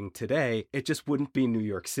happening today. It just wouldn't be New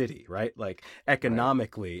York City, right? Like,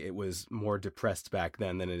 economically, it was more depressed back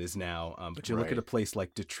then than it is now. But you look at a place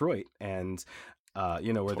like Detroit and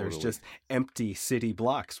where there's just empty city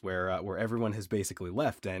blocks where everyone has basically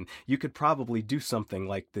left, and you could probably do something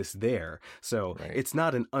like this there. So it's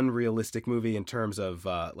not an unrealistic movie in terms of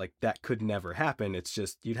that could never happen. It's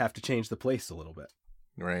just you'd have to change the place a little bit.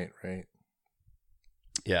 Right.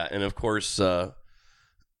 Yeah, and of course,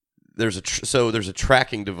 there's a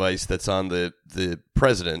tracking device that's on the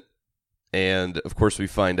president, and of course we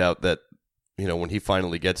find out that when he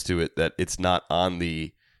finally gets to it, that it's not on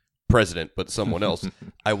the president but someone else.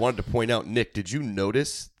 I wanted to point out, Nick, did you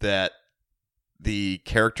notice that the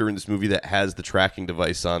character in this movie that has the tracking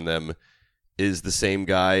device on them is the same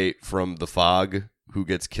guy from The Fog who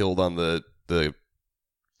gets killed on the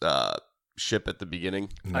ship at the beginning?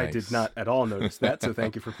 Nice. I did not at all notice that, so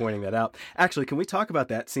thank you for pointing that out. Actually, can we talk about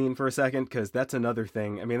that scene for a second? Because that's another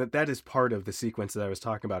thing. I mean, that is part of the sequence that I was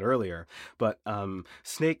talking about earlier. But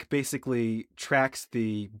Snake basically tracks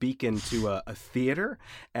the beacon to a theater,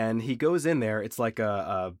 and he goes in there. It's like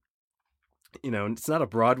it's not a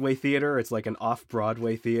Broadway theater. It's like an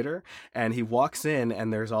off-Broadway theater. And he walks in,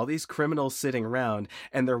 and there's all these criminals sitting around,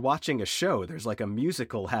 and they're watching a show. There's like a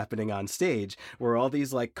musical happening on stage where all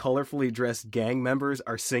these like colorfully dressed gang members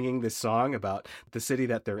are singing this song about the city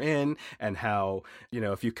that they're in and how,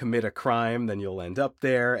 if you commit a crime, then you'll end up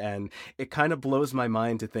there. And it kind of blows my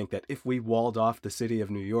mind to think that if we walled off the city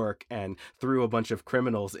of New York and threw a bunch of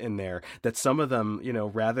criminals in there, that some of them,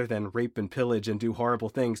 rather than rape and pillage and do horrible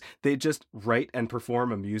things, they just write and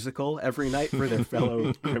perform a musical every night for their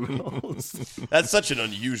fellow criminals. That's such an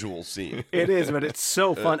unusual scene. It is, but it's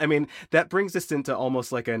so fun. I mean, that brings us into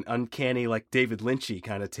almost like an uncanny, like David Lynchy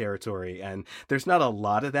kind of territory. And there's not a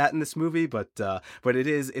lot of that in this movie, but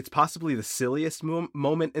it's possibly the silliest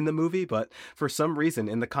moment in the movie. But for some reason,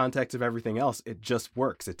 in the context of everything else, it just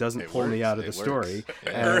works. It doesn't pull me out of the story.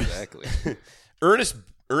 Exactly.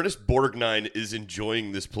 Ernest Borgnine is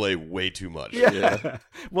enjoying this play way too much. Yeah.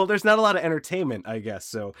 Well, there's not a lot of entertainment, I guess.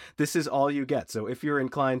 So this is all you get. So if you're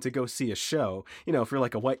inclined to go see a show, if you're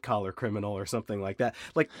like a white collar criminal or something like that,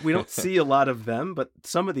 like we don't see a lot of them, but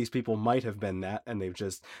some of these people might have been that, and they've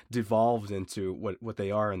just devolved into what they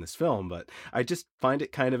are in this film. But I just find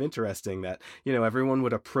it kind of interesting that, everyone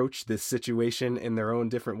would approach this situation in their own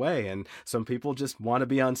different way. And some people just want to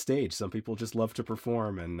be on stage. Some people just love to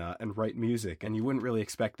perform and write music. And you wouldn't really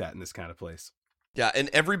expect that in this kind of place. Yeah, and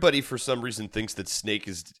everybody for some reason thinks that Snake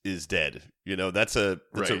is dead. That's a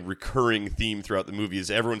recurring theme throughout the movie.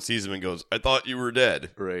 Is everyone sees him and goes, "I thought you were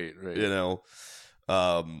dead." Right.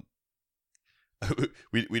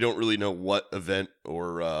 We don't really know what event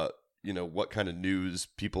or what kind of news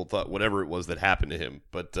people thought, whatever it was that happened to him,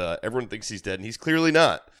 but everyone thinks he's dead, and he's clearly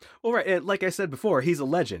not. Well, right, and like I said before, he's a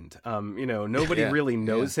legend. Nobody really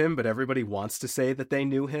knows him, but everybody wants to say that they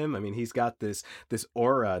knew him. I mean, he's got this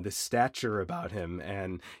aura, this stature about him,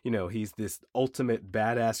 and he's this ultimate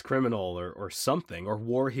badass criminal or something, or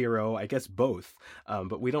war hero, I guess both.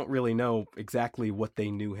 But we don't really know exactly what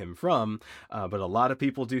they knew him from. But a lot of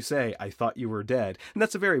people do say, "I thought you were dead," and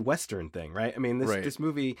that's a very Western thing, right? I mean, this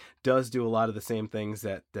movie does do a lot of the same things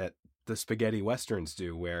that the spaghetti westerns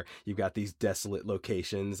do, where you've got these desolate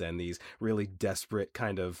locations and these really desperate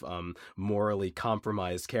kind of morally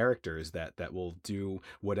compromised characters that will do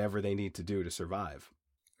whatever they need to do to survive.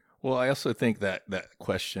 Well, I also think that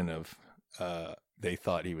question of they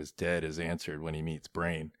thought he was dead is answered when he meets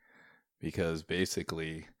Brain, because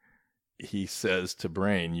basically he says to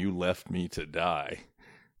Brain, "You left me to die."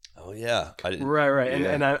 Oh, yeah. Right.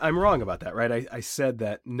 And I'm wrong about that, right? I said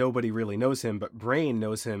that nobody really knows him, but Brain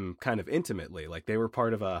knows him kind of intimately. Like they were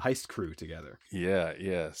part of a heist crew together.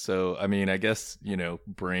 Yeah. So, I mean, I guess,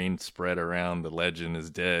 Brain spread around the legend is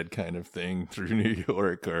dead kind of thing through New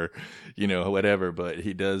York or, whatever. But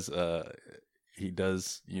he does,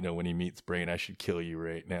 when he meets Brain, "I should kill you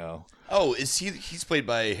right now." Oh, he's played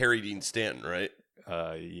by Harry Dean Stanton, right?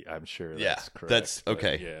 I'm sure that's correct. That's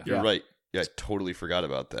okay. You're right. Yeah, I totally forgot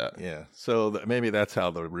about that. Yeah, so maybe that's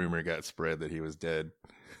how the rumor got spread that he was dead.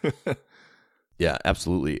 Yeah,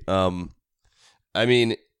 absolutely. I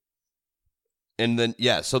mean, and then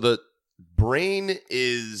so the Brain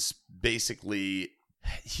is basically,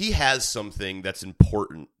 he has something that's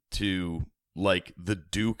important to like the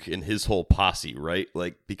Duke and his whole posse, right?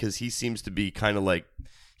 Like because he seems to be kind of like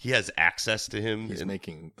he has access to him. He's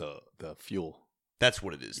making the fuel. That's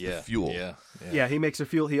what it is, the fuel. Yeah, he makes a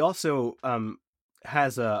fuel. He also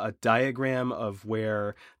has a diagram of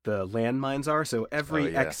where the landmines are. So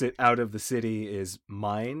every exit out of the city is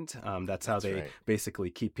mined. That's how they basically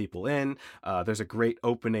keep people in. There's a great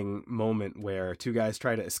opening moment where two guys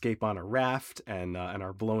try to escape on a raft and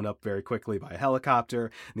are blown up very quickly by a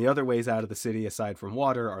helicopter. And the other ways out of the city, aside from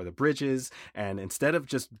water, are the bridges. And instead of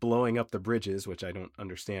just blowing up the bridges, which I don't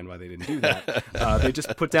understand why they didn't do that, they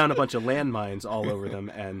just put down a bunch of landmines all over them.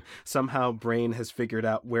 And somehow Brain has figured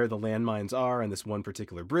out where the landmines are in this one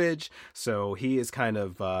particular bridge. So he is kind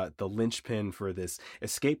of the linchpin for this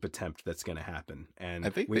escape attempt that's going to happen. And I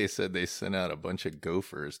think they said they sent out a bunch of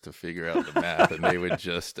gophers to figure out the map, and they would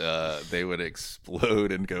just they would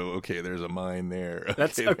explode and go, "Okay, there's a mine there." Okay,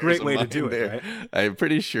 that's a great way to do it, right? I'm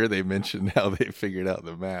pretty sure they mentioned how they figured out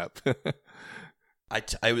the map.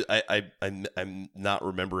 I'm not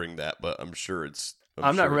remembering that, but I'm sure it's.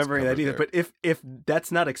 I'm not remembering that either, but if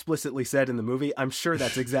that's not explicitly said in the movie, I'm sure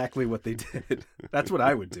that's exactly what they did. That's what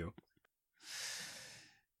I would do.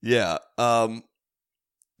 Yeah.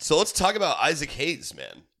 So let's talk about Isaac Hayes,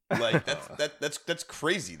 man. Like that's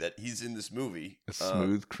crazy that he's in this movie. A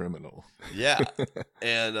smooth criminal. Yeah.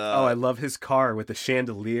 And I love his car with the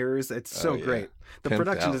chandeliers. It's so great. The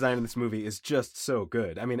production design in this movie is just so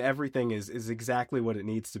good. I mean, everything is exactly what it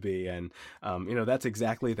needs to be, and that's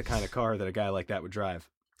exactly the kind of car that a guy like that would drive.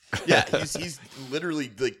 Yeah, he's literally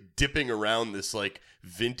like dipping around this like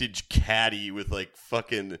vintage caddy with like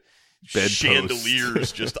fucking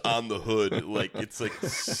chandeliers just on the hood. Like it's like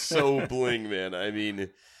so bling, man. I mean, I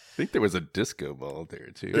think there was a disco ball there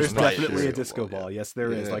too. There's definitely a disco ball. Yes,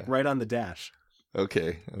 there is. Like right on the dash.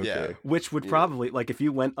 Okay. Yeah. Which would probably, like, if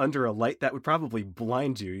you went under a light, that would probably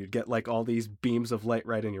blind you. You'd get like all these beams of light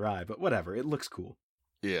right in your eye. But whatever, it looks cool.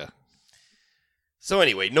 Yeah. So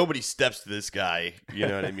anyway, nobody steps to this guy. You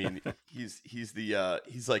know what I mean? He's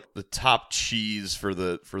like the top cheese for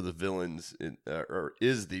the villains, or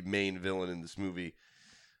is the main villain in this movie.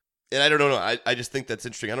 And I don't know. I just think that's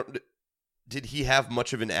interesting. Did he have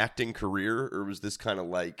much of an acting career, or was this kind of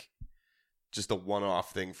like just a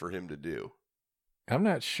one-off thing for him to do? I'm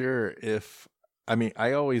not sure if. I mean,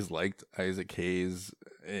 I always liked Isaac Hayes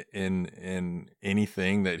in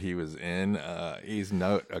anything that he was in. He's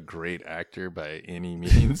not a great actor by any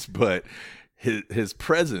means, but his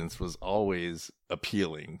presence was always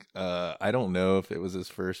appealing. I don't know if it was his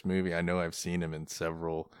first movie. I know I've seen him in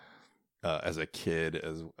several as a kid,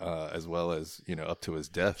 as well as, you know, up to his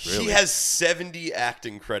death. Really, he has 70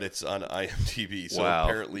 acting credits on IMDb. So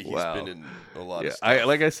apparently he's been in a lot of stuff.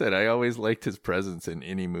 Like I said, I always liked his presence in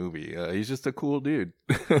any movie. He's just a cool dude.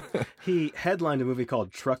 He headlined a movie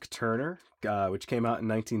called Truck Turner, which came out in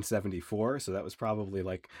 1974. So that was probably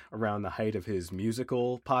like around the height of his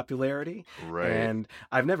musical popularity. Right. And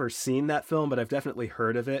I've never seen that film, but I've definitely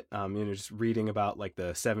heard of it. You know, just reading about like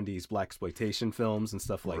the 70s blaxploitation films and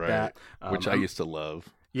stuff like that. Which I used to love.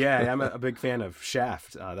 Yeah, I'm a big fan of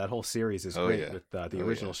Shaft. That whole series is great with the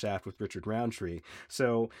original Shaft with Richard Roundtree.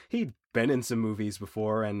 So he'd been in some movies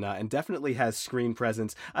before and definitely has screen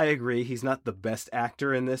presence. I agree, he's not the best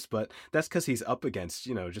actor in this, but that's because he's up against,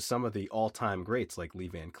 you know, just some of the all-time greats like Lee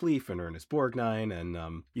Van Cleef and Ernest Borgnine,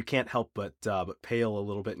 and you can't help but pale a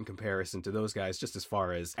little bit in comparison to those guys just as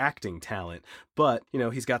far as acting talent. But, you know,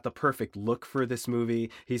 he's got the perfect look for this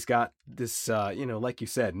movie. He's got this, you know, like you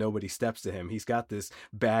said, nobody steps to him. He's got this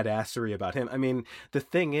badassery about him. I mean, the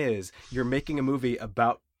thing is, you're making a movie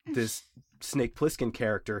about this Snake Plissken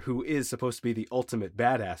character who is supposed to be the ultimate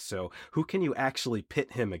badass, so who can you actually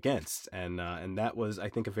pit him against? And that was, I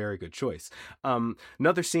think, a very good choice.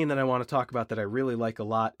 Another scene that I want to talk about that I really like a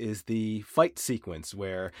lot is the fight sequence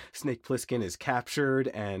where Snake Plissken is captured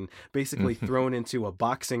and basically thrown into a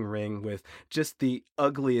boxing ring with just the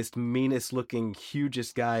ugliest, meanest looking,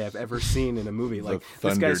 hugest guy I've ever seen in a movie. Like,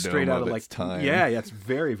 this guy's straight out of like time. Yeah, it's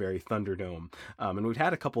very, very Thunderdome. And we'd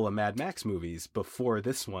had a couple of Mad Max movies before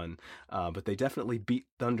this one, but they definitely beat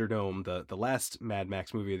Thunderdome, the last Mad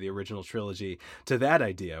Max movie of the original trilogy, to that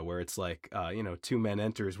idea where it's like, you know, two men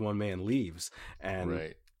enters, one man leaves.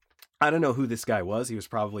 And I don't know who this guy was. He was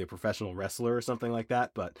probably a professional wrestler or something like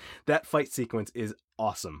that. But that fight sequence is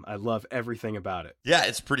awesome. I love everything about it. Yeah,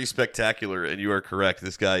 it's pretty spectacular. And you are correct.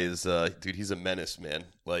 This guy is, dude, he's a menace, man.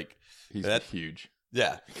 Like, he's huge.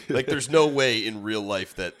 Yeah, like there's no way in real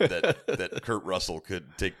life that Kurt Russell could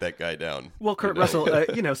take that guy down. Well, Kurt Russell,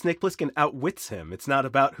 you know, Snake Plissken outwits him. It's not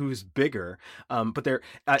about who's bigger. But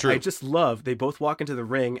I just love, they both walk into the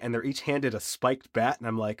ring and they're each handed a spiked bat. And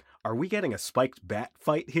I'm like, are we getting a spiked bat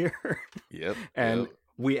fight here? Yep. And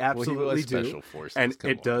we absolutely do. And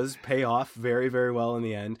it does pay off very, very well in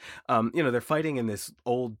the end. You know, they're fighting in this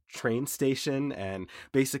old train station, and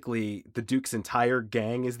basically the Duke's entire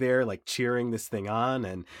gang is there, like cheering this thing on.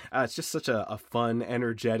 And it's just such a fun,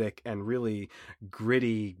 energetic, and really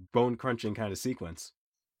gritty, bone-crunching kind of sequence.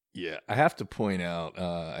 Yeah, I have to point out,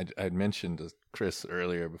 I'd mentioned to Chris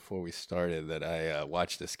earlier before we started that I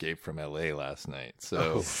watched Escape from LA last night.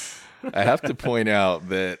 So I have to point out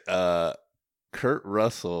that Kurt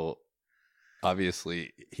Russell,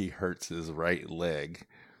 obviously, he hurts his right leg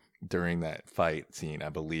during that fight scene. I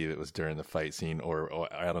believe it was during the fight scene or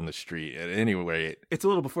out on the street. Anyway, it's a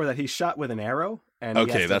little before that. He's shot with an arrow. And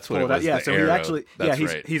okay, that's what it was. Yeah, so arrow. He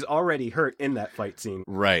actually, he's already hurt in that fight scene.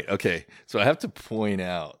 Right. Okay. So I have to point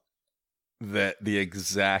out that the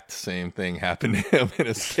exact same thing happened to him in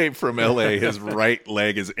Escape from LA. His right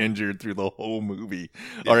leg is injured through the whole movie,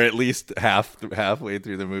 or at least halfway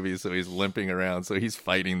through the movie. So he's limping around. So he's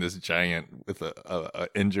fighting this giant with a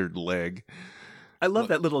injured leg. I love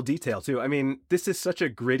that little detail, too. I mean, this is such a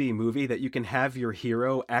gritty movie that you can have your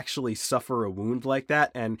hero actually suffer a wound like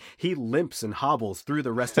that, and he limps and hobbles through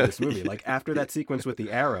the rest of this movie. Like, after that sequence with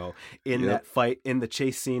the arrow, in that fight, in the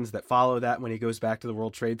chase scenes that follow that, when he goes back to the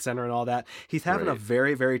World Trade Center and all that, he's having a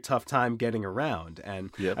very, very tough time getting around.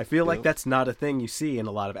 And I feel like that's not a thing you see in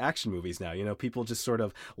a lot of action movies now. You know, people just sort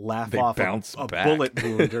of laugh off a bullet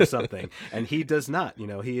wound or something. And he does not. You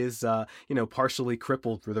know, he is, you know, partially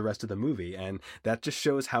crippled for the rest of the movie. And that just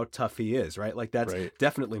shows how tough he is, right? Like, that's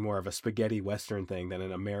definitely more of a spaghetti Western thing than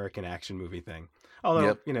an American action movie thing.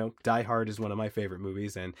 Although, you know, Die Hard is one of my favorite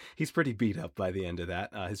movies, and he's pretty beat up by the end of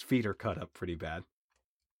that. His feet are cut up pretty bad.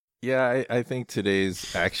 Yeah, I think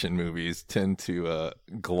today's action movies tend to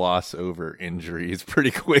gloss over injuries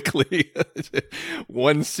pretty quickly.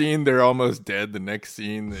 One scene they're almost dead, the next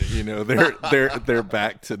scene, they're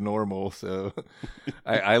back to normal. So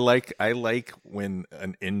I like when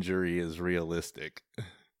an injury is realistic.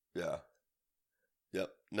 Yeah. Yep.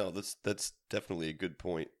 No, that's definitely a good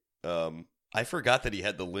point. I forgot that he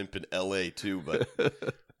had the limp in LA too, but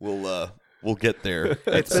we'll get there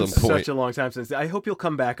at some point. It's been such a long time since. I hope you'll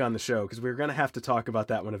come back on the show because we're going to have to talk about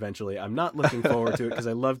that one eventually. I'm not looking forward to it because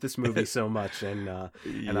I love this movie so much. And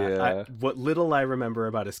what little I remember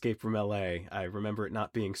about Escape from L.A., I remember it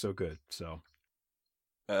not being so good. So,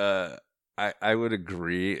 I would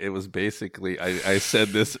agree. It was basically, I said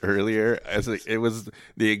this earlier, it was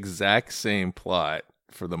the exact same plot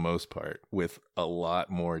for the most part with a lot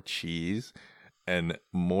more cheese and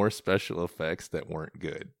more special effects that weren't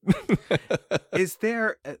good. Is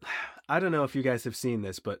there, I don't know if you guys have seen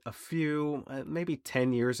this, but a few, maybe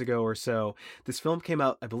 10 years ago or so, this film came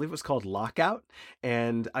out, I believe it was called Lockout,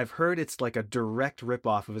 and I've heard it's like a direct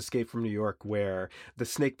ripoff of Escape from New York, where the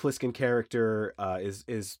Snake Plissken character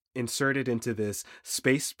is inserted into this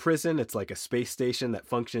space prison. It's like a space station that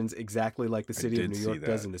functions exactly like the city of New York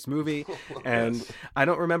does in this movie. And I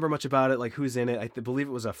don't remember much about it, like who's in it. I believe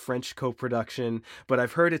it was a French co-production, but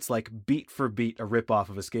I've heard it's like beat for beat a ripoff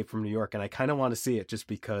of Escape from New York, and I kind of want to see it just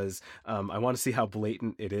because I want to see how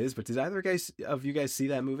blatant it is. But did either of you guys see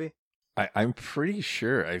that movie? I'm pretty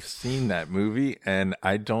sure I've seen that movie, and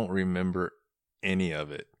I don't remember any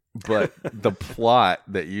of it. But the plot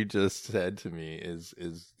that you just said to me is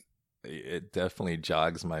it definitely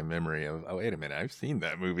jogs my memory of, oh, wait a minute, I've seen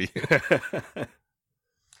that movie.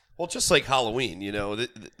 Well, just like Halloween,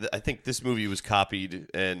 I think this movie was copied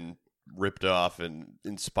and ripped off and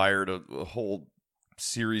inspired a whole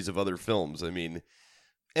series of other films. I mean,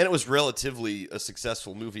 and it was relatively a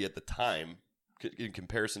successful movie at the time in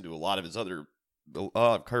comparison to a lot of his other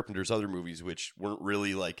Carpenter's other movies, which weren't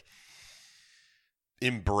really like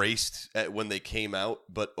embraced when they came out.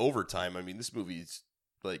 But over time, I mean, this movie's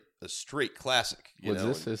like a straight classic. Was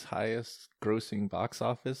this his highest grossing box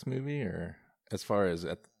office movie, or as far as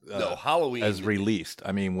no, Halloween as released?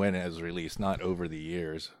 I mean, when as released, not over the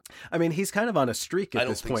years. I mean, he's kind of on a streak at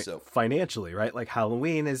this point financially, right? Like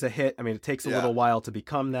Halloween is a hit. I mean, it takes a little while to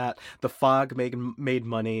become that. The Fog made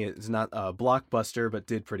money. It's not a blockbuster, but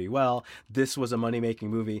did pretty well. This was a money-making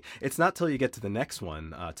movie. It's not till you get to the next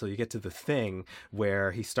one, till you get to The Thing,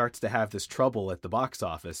 where he starts to have this trouble at the box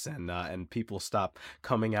office, and people stop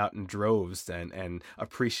coming out in droves and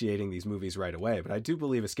appreciating these movies right away. But I do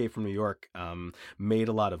believe Escape from New York made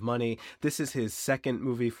a lot of money. This is his second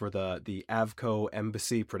movie for the Avco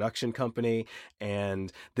Embassy production company,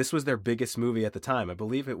 and this was their biggest movie at the time. I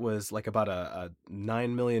believe it was like about a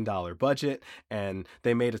 $9 million budget, and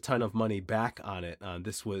they made a ton of money back on it.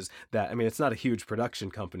 This was that. I mean, it's not a huge production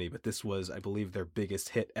company, but this was, I believe, their biggest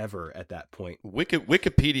hit ever at that point.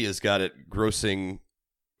 Wikipedia's got it grossing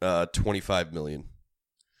 $25 million.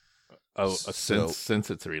 Oh, since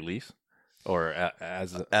its release, or at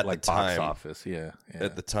like the time, box office, yeah.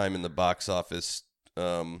 At the time in the box office.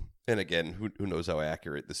 And again, who knows how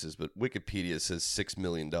accurate this is, but Wikipedia says $6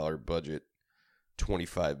 million budget,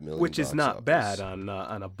 $25 million, which is not bad on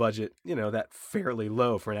a budget, that fairly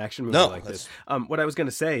low for an action movie like this. What I was going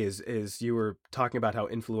to say is you were talking about how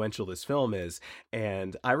influential this film is,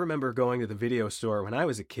 and I remember going to the video store when I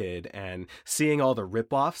was a kid and seeing all the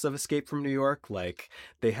ripoffs of Escape from New York. Like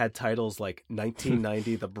they had titles like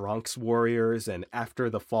 1990, The Bronx Warriors, and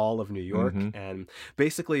After the Fall of New York, and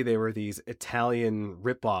basically they were these Italian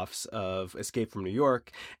ripoffs of Escape from New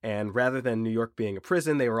York. And rather than New York being a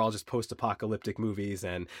prison, they were all just post-apocalyptic movies,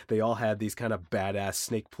 and they all had these kind of badass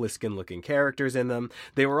Snake Plissken looking characters in them.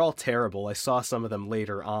 They were all terrible. I saw some of them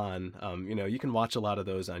later on. You can watch a lot of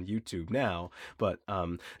those on YouTube now, but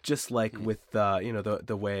just like with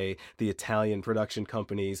the way the Italian production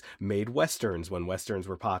companies made westerns when westerns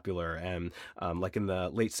were popular, and like in the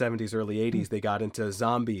late 70s, early 80s, they got into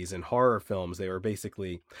zombies and horror films. They were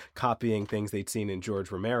basically copying things they'd seen in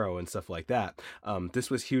George Romero and stuff like that. This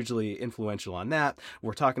was hugely influential on that.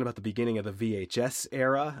 We're talking about the beginning of the VHS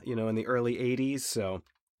era, in the early 80s. So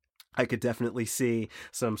I could definitely see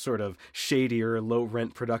some sort of shadier,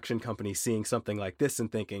 low-rent production company seeing something like this and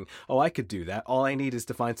thinking, oh, I could do that. All I need is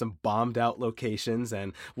to find some bombed-out locations,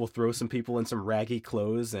 and we'll throw some people in some raggy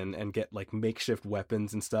clothes and get, like, makeshift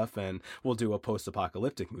weapons and stuff, and we'll do a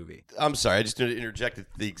post-apocalyptic movie. I'm sorry, I just need to interject.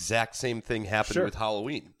 The exact same thing happened with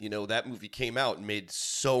Halloween. That movie came out and made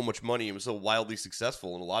so much money and was so wildly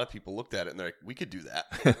successful, and a lot of people looked at it and they're like, we could do that,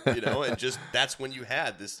 and just that's when you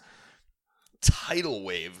had this tidal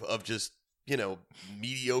wave of just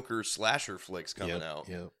mediocre slasher flicks coming out.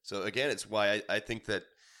 Yep. So again, it's why I think that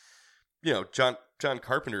John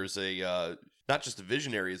Carpenter is a not just a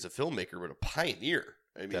visionary as a filmmaker, but a pioneer.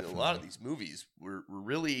 I mean, Definitely. A lot of these movies were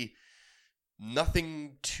really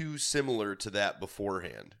nothing too similar to that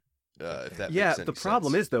beforehand. If that makes any the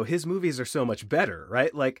problem sense. is, though, his movies are so much better,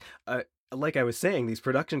 right? Like I was saying, these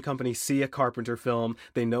production companies see a Carpenter film.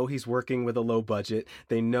 They know he's working with a low budget.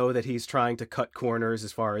 They know that he's trying to cut corners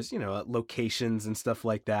as far as, locations and stuff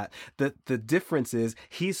like that. The difference is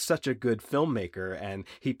he's such a good filmmaker and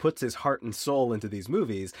he puts his heart and soul into these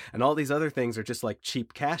movies, and all these other things are just like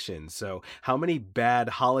cheap cash-ins. So how many bad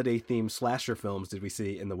holiday-themed slasher films did we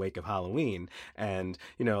see in the wake of Halloween? And,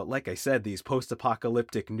 like I said, these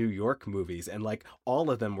post-apocalyptic New York movies, and like all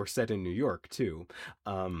of them were set in New York too.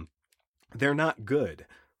 They're not good.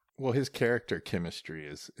 Well, his character chemistry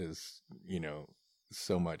is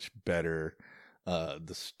so much better.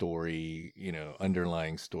 The story,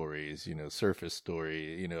 underlying stories, surface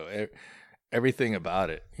story, everything about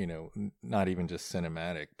it, not even just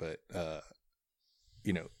cinematic, but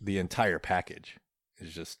the entire package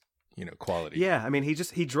is just quality. Yeah, I mean,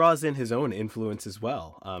 he draws in his own influence as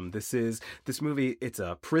well. This movie, it's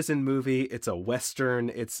a prison movie, it's a Western,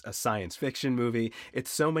 it's a science fiction movie. It's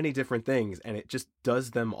so many different things, and it just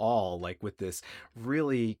does them all like with this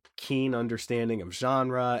really keen understanding of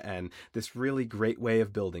genre and this really great way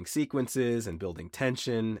of building sequences and building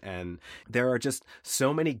tension. And there are just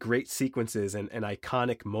so many great sequences and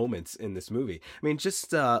iconic moments in this movie. I mean,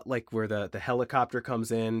 just like where the helicopter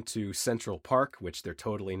comes in to Central Park, which they're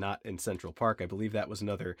totally not in Central Park. I believe that was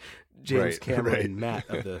another James Cameron matte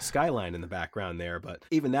of the skyline in the background there. But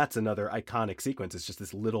even that's another iconic sequence. It's just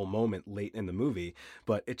this little moment late in the movie,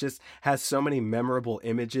 but it just has so many memorable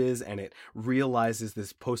images, and it realizes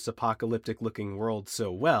this post-apocalyptic looking world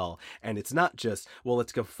so well. And it's not just, well,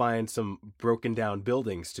 let's go find some broken down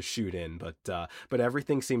buildings to shoot in, but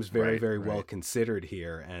everything seems very well considered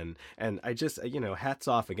here. And I just, hats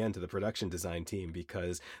off again to the production design team,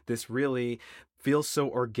 because this really feels so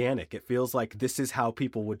organic. It feels like this is how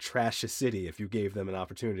people would trash a city if you gave them an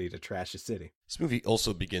opportunity to trash a city. This movie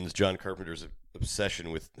also begins John Carpenter's obsession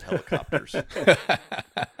with helicopters.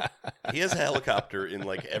 He has a helicopter in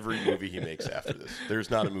like every movie he makes after this. There's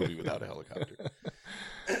not a movie without a helicopter.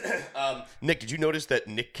 Nick, did you notice that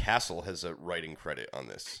Nick Castle has a writing credit on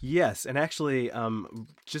this? Yes, and actually,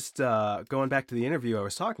 just going back to the interview I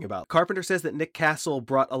was talking about, Carpenter says that Nick Castle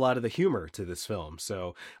brought a lot of the humor to this film.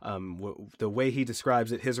 So the way he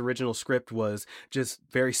describes it, his original script was just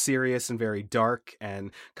very serious and very dark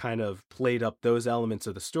and kind of played up those elements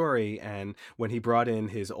of the story. And when he brought in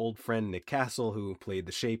his old friend Nick Castle, who played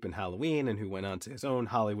the Shape in Halloween and who went on to his own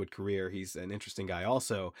Hollywood career, he's an interesting guy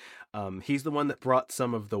also. He's the one that brought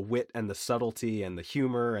some of the wit and the subtlety and the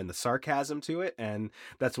humor and the sarcasm to it, and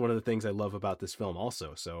that's one of the things I love about this film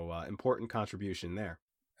also. So important contribution there.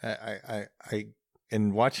 I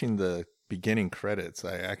in watching the beginning credits,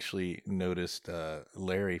 I actually noticed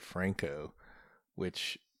Larry Franco,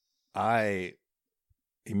 which I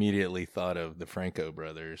immediately thought of the Franco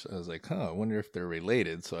brothers. I was like, I wonder if they're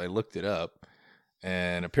related. So I looked it up,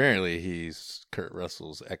 and apparently he's Kurt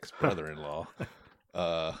Russell's ex-brother-in-law.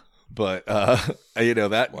 But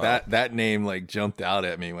that name like jumped out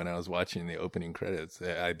at me when I was watching the opening credits.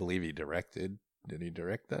 I believe he directed. Did he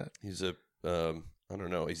direct that? He's I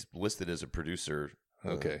don't know. He's listed as a producer.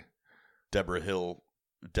 Okay. Deborah Hill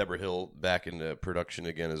back into production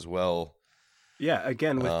again as well. Yeah,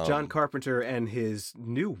 again, with John Carpenter and his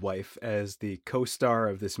new wife as the co-star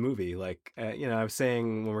of this movie. Like, I was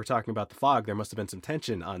saying when we were talking about The Fog, there must have been some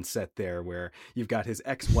tension on set there where you've got his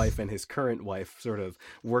ex-wife and his current wife sort of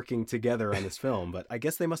working together on this film. But I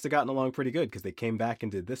guess they must have gotten along pretty good because they came back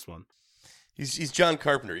and did this one. He's John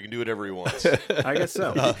Carpenter. He can do whatever he wants. I guess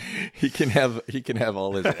so. He can have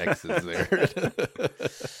all his exes there.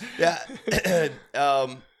 Yeah.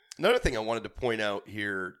 Another thing I wanted to point out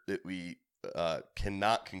here that we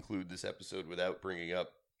cannot conclude this episode without bringing up,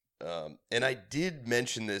 and I did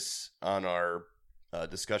mention this on our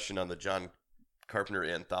discussion on the John Carpenter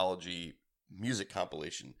anthology music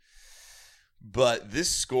compilation, but this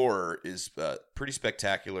score is pretty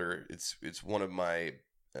spectacular. It's one of my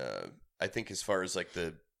I think as far as like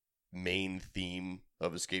the main theme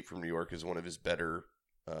of Escape from New York is one of his better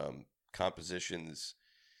compositions,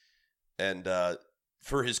 and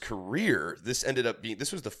for his career, this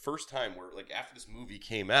was the first time where, like, after this movie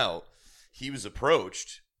came out, he was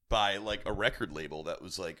approached by like a record label that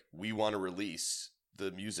was like, we want to release the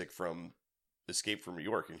music from Escape from New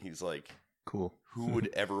York. And he's like, cool. Who would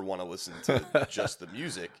ever want to listen to just the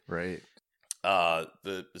music? Right.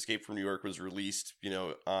 The Escape from New York was released,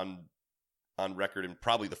 on on record in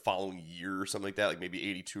probably the following year or something like that, like maybe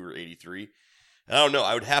 82 or 83. And I don't know.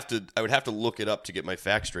 I would have to look it up to get my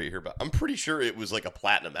facts straight here, but I'm pretty sure it was like a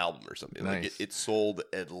platinum album or something. Nice. Like it sold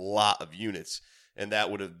a lot of units. And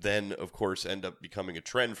that would have then, of course, end up becoming a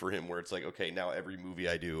trend for him where it's like, okay, now every movie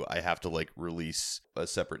I do, I have to like release a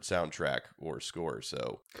separate soundtrack or score.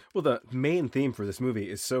 So, well, the main theme for this movie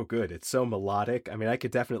is so good. It's so melodic. I mean, I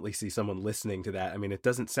could definitely see someone listening to that. I mean, it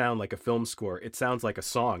doesn't sound like a film score. It sounds like a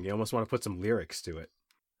song. You almost want to put some lyrics to it.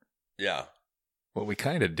 Yeah. Well, we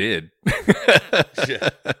kind of did. Yeah.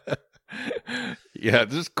 Yeah,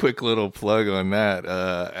 just quick little plug on that.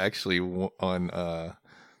 Actually, on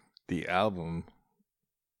the album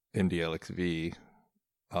MDLXV,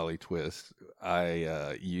 Ollie Twist,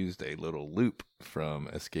 I used a little loop from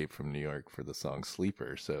Escape from New York for the song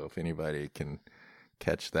Sleeper. So if anybody can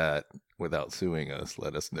catch that without suing us,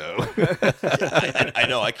 let us know. I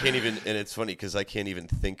know. I can't even, and it's funny because I can't even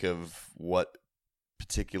think of what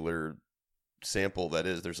particular sample that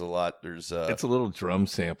is. There's a lot. It's a little drum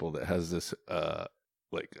sample that has this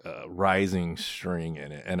rising string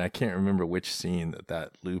in it, and I can't remember which scene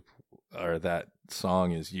that loop or that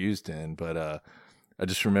song is used in, but I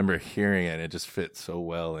just remember hearing it. It just fit so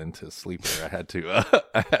well into Sleeper. I had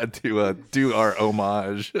to do our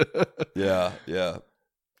homage. Yeah.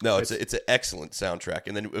 No, it's an excellent soundtrack,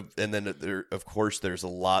 and then there, of course, there's a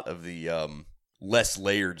lot of the less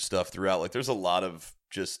layered stuff throughout. Like there's a lot of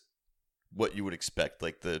just what you would expect,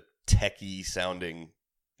 like the techie sounding,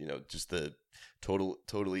 just the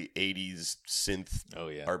totally 80s synth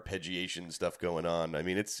arpeggiation stuff going on. I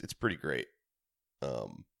mean, it's pretty great.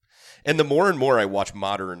 And the more and more I watch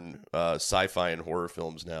modern sci-fi and horror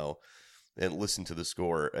films now and listen to the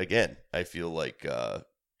score again, I feel like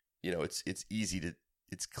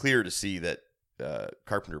it's clear to see that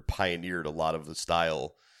Carpenter pioneered a lot of the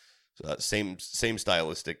style, same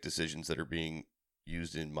stylistic decisions that are being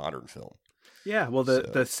used in modern film. Yeah, well, the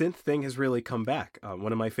synth thing has really come back.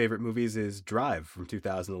 One of my favorite movies is Drive from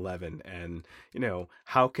 2011. And,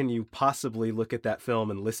 how can you possibly look at that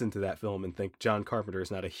film and listen to that film and think John Carpenter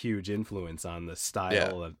is not a huge influence on the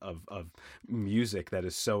style of music that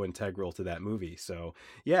is so integral to that movie? So,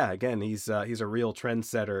 yeah, again, he's a real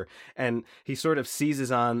trendsetter. And he sort of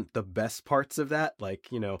seizes on the best parts of that. Like,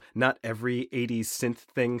 not every 80s synth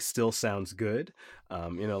thing still sounds good.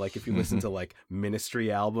 Like if you listen to like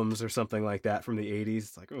Ministry albums or something like that from the 80s,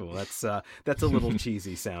 it's like, oh, that's a little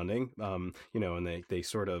cheesy sounding, and they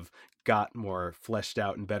sort of got more fleshed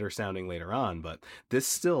out and better sounding later on. But this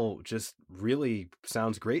still just really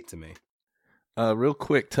sounds great to me. Real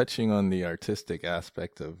quick, touching on the artistic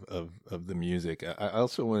aspect of the music, I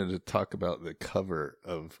also wanted to talk about the cover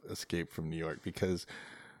of Escape from New York, because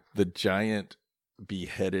the giant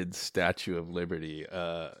beheaded Statue of Liberty,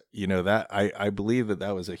 that I believe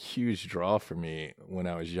that was a huge draw for me when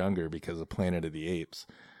I was younger because of Planet of the Apes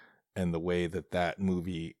and the way that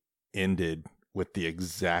movie ended with the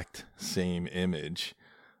exact same image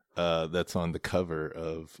that's on the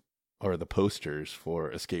cover or the posters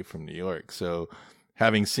for Escape from New York. So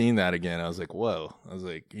having seen that again, I was like, whoa. I was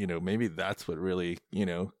like, maybe that's what really,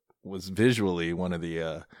 was visually one of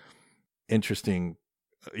the interesting.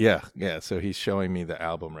 Yeah. So he's showing me the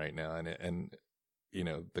album right now, and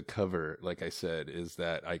the cover, like I said, is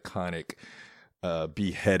that iconic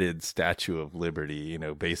beheaded Statue of Liberty.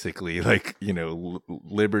 Basically like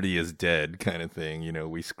liberty is dead kind of thing.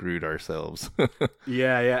 We screwed ourselves.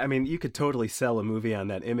 Yeah. I mean, you could totally sell a movie on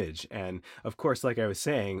that image, and of course, like I was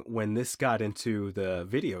saying, when this got into the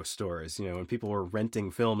video stores, when people were renting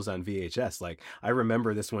films on VHS, like I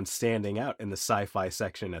remember this one standing out in the sci-fi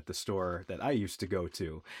section at the store that I used to go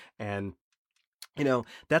to, and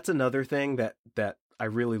that's another thing that I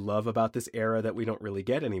really love about this era that we don't really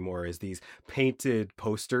get anymore, is these painted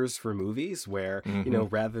posters for movies where,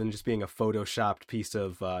 rather than just being a photoshopped piece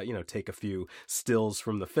of, take a few stills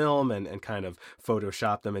from the film and kind of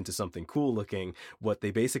Photoshop them into something cool looking, what they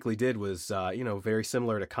basically did was, very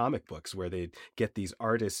similar to comic books, where they'd get these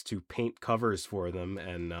artists to paint covers for them.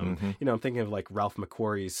 And, I'm thinking of like Ralph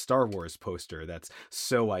McQuarrie's Star Wars poster that's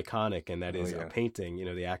so iconic, and that is a painting.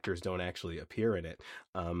 The actors don't actually appear in it.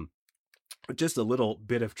 Just a little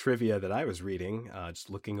bit of trivia that I was reading, just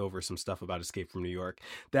looking over some stuff about Escape from New York.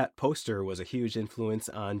 That poster was a huge influence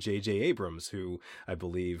on J.J. Abrams, who I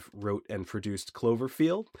believe wrote and produced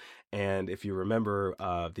Cloverfield. And if you remember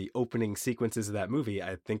the opening sequences of that movie,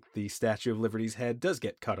 I think the Statue of Liberty's head does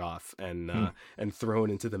get cut off and thrown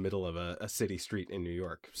into the middle of a city street in New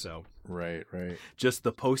York. So right. Just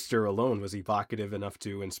the poster alone was evocative enough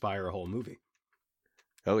to inspire a whole movie.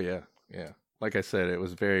 Oh, yeah. Like I said, it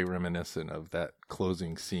was very reminiscent of that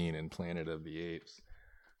closing scene in Planet of the Apes.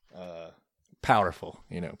 powerful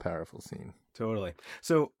scene. Totally.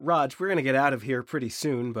 So, Raj, we're going to get out of here pretty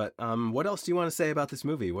soon, but what else do you want to say about this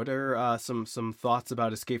movie? What are some thoughts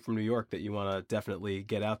about Escape from New York that you want to definitely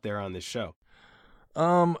get out there on this show?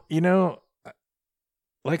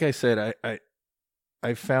 Like I said,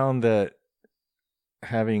 I found that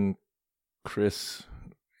having Chris,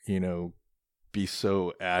 be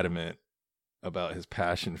so adamant about his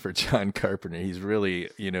passion for John Carpenter, he's really,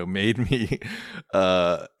 made me,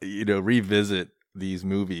 revisit these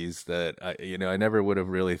movies that I never would have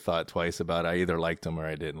really thought twice about. I either liked them or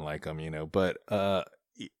I didn't like them, but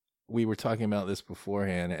we were talking about this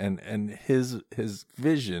beforehand, and his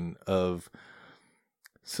vision of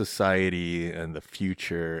society and the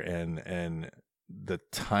future and the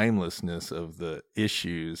timelessness of the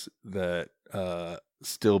issues that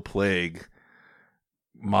still plague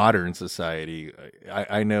modern society.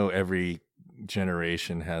 I know every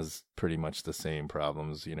generation has pretty much the same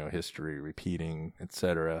problems, history repeating,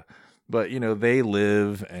 etc. But they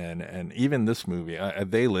live, and even this movie,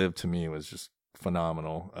 They Live, to me, was just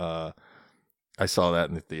phenomenal. I saw that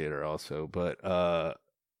in the theater also, but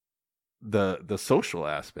the social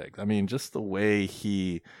aspect, I mean, just the way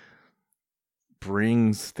he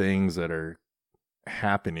brings things that are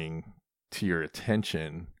happening to your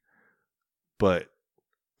attention, but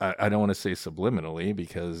I don't want to say subliminally,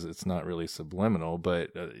 because it's not really subliminal, but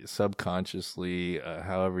subconsciously,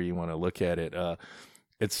 however you want to look at it,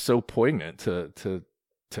 it's so poignant to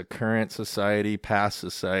current society, past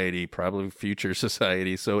society, probably future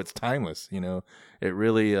society. So it's timeless. It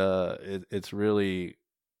really, it's really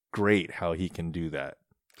great how he can do that.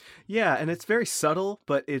 Yeah, and it's very subtle,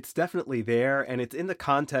 but it's definitely there, and it's in the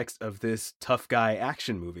context of this tough guy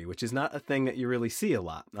action movie, which is not a thing that you really see a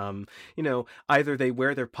lot. Either they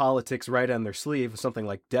wear their politics right on their sleeve, something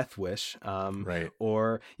like Death Wish, right,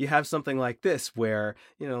 or you have something like this where,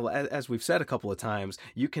 as we've said a couple of times,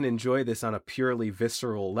 you can enjoy this on a purely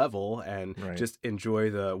visceral level and just enjoy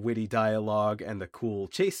the witty dialogue and the cool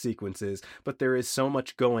chase sequences, but there is so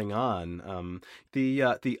much going on.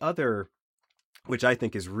 The other, which I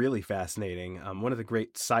think is really fascinating, one of the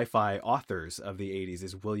great sci-fi authors of the 80s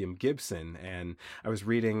is William Gibson, and I was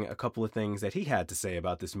reading a couple of things that he had to say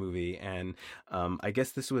about this movie, and I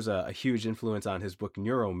guess this was a huge influence on his book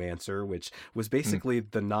Neuromancer, which was basically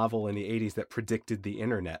the novel in the 80s that predicted the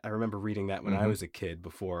internet. I remember reading that when I was a kid,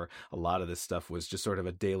 before a lot of this stuff was just sort of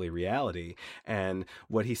a daily reality, and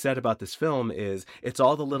what he said about this film is it's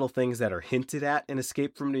all the little things that are hinted at in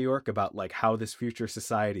Escape from New York about like how this future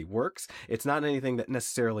society works. It's not anything that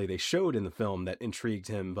necessarily they showed in the film that intrigued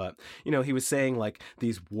him, but he was saying like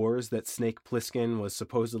these wars that Snake Plissken was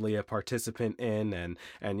supposedly a participant in, and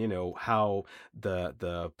how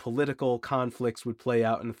the political conflicts would play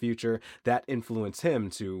out in the future, that influenced him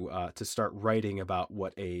to start writing about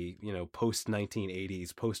what a post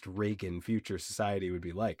 1980s, post Reagan future society would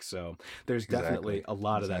be like. So there's definitely a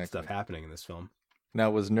lot of that stuff happening in this film.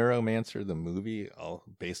 Now, was Neuromancer the movie all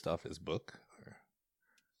based off his book? Or?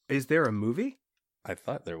 Is there a movie? I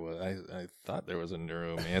thought there was. I thought there was a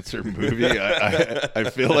Neuromancer movie. I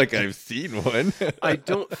feel like I've seen one. I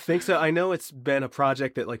don't think so. I know it's been a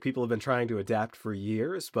project that like people have been trying to adapt for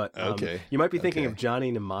years, but you might be thinking of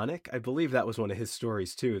Johnny Mnemonic. I believe that was one of his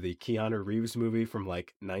stories too. The Keanu Reeves movie from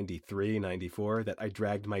like 93, 94 that I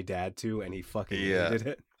dragged my dad to, and he fucking hated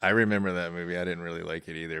it. I remember that movie. I didn't really like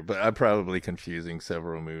it either, but I'm probably confusing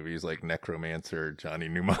several movies like Necromancer, Johnny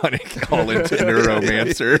Mnemonic, all into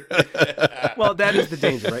Neuromancer. Well, that is the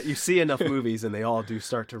danger, right? You see enough movies and they all do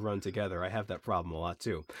start to run together. I have that problem a lot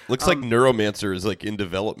too. Looks like Neuromancer is like in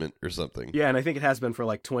development or something. Yeah, and I think it has been for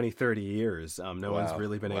like 20, 30 years. No one's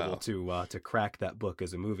really been able to crack that book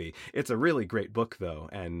as a movie. It's a really great book though,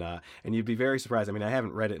 and you'd be very surprised. I mean, I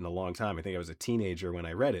haven't read it in a long time. I think I was a teenager when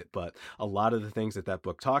I read it, but a lot of the things that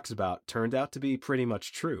book talks about turned out to be pretty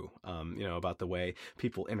much true. About the way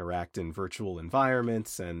people interact in virtual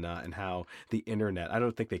environments and how the internet, I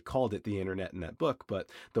don't think they called it the internet in that book, but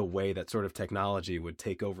the way that sort of technology would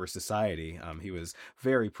take over society. He was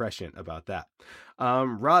very prescient about that.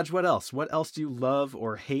 Raj, what else? What else do you love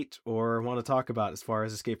or hate or want to talk about as far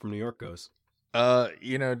as Escape from New York goes?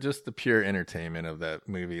 Just the pure entertainment of that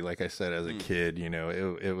movie. Like I said, as a kid,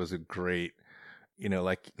 it was a great,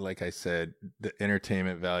 like I said, the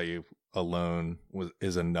entertainment value alone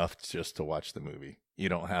is enough just to watch the movie. You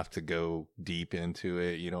don't have to go deep into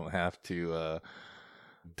it. You don't have to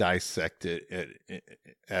dissect it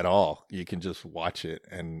at all. You can just watch it,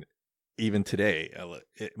 and even today,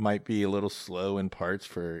 it might be a little slow in parts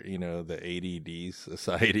for, you know, the ADD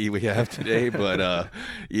society we have today, but,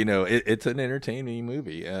 you know, it's an entertaining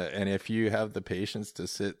movie. And if you have the patience to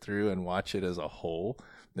sit through and watch it as a whole,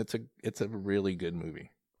 it's a really good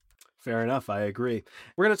movie. Fair enough. I agree.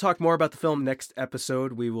 We're going to talk more about the film next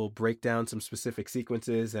episode. We will break down some specific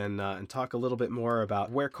sequences and talk a little bit more about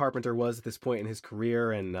where Carpenter was at this point in his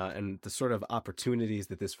career and the sort of opportunities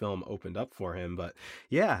that this film opened up for him. But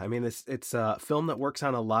yeah, I mean, it's a film that works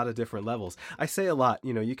on a lot of different levels. I say a lot,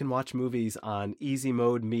 you know, you can watch movies on easy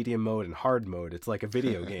mode, medium mode, and hard mode. It's like a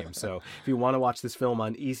video game. So if you want to watch this film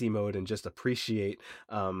on easy mode and just appreciate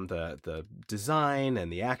the design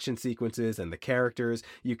and the action sequences and the characters,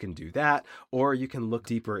 you can do that, or you can look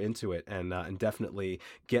deeper into it and definitely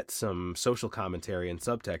get some social commentary and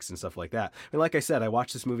subtext and stuff like that. I mean, like I said, I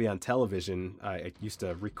watched this movie on television. I used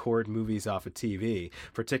to record movies off of TV,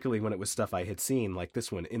 particularly when it was stuff I had seen, like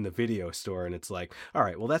this one, in the video store, and it's like, all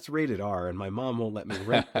right, well, that's rated R, and my mom won't let me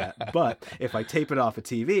rent that, but if I tape it off a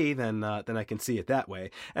TV, then I can see it that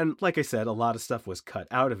way. And like I said, a lot of stuff was cut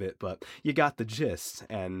out of it, but you got the gist.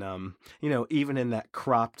 And you know, even in that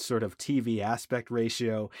cropped sort of TV aspect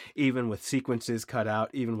ratio, even with sequences cut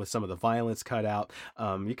out, even with some of the violence cut out,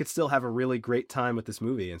 you could still have a really great time with this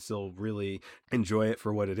movie and still really enjoy it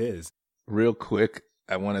for what it is. Real quick,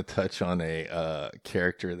 I want to touch on a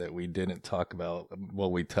character that we didn't talk about.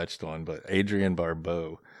 Well, we touched on, but Adrienne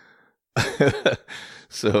Barbeau.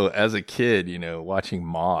 So as a kid, you know, watching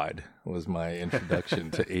Maude was my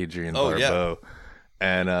introduction to Adrienne Barbeau. Yeah.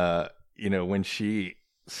 And, you know, when she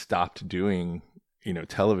stopped doing, you know,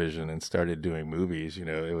 television and started doing movies, you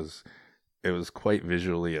know, it was quite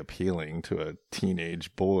visually appealing to a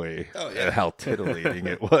teenage boy. Oh, yeah. How titillating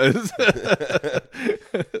it was.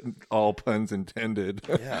 All puns intended.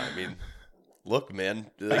 Yeah, I mean, look,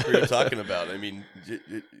 man, like we were talking about. I mean,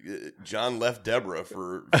 John left Deborah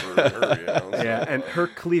for her. You know? Yeah, and her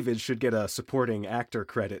cleavage should get a supporting actor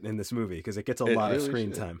credit in this movie because it gets a lot of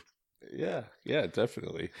screen time. Yeah,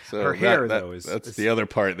 definitely. So her hair, that's the other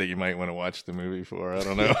part that you might want to watch the movie for. I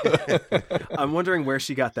don't know. I'm wondering where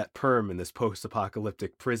she got that perm in this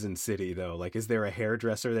post-apocalyptic prison city, though. Like, is there a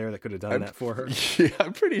hairdresser there that could have done that for her? Yeah,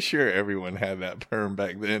 I'm pretty sure everyone had that perm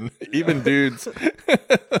back then, even dudes.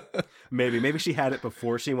 Maybe she had it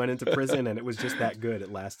before she went into prison, and it was just that good.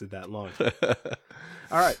 It lasted that long.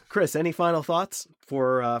 All right, Chris, any final thoughts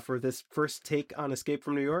for this first take on Escape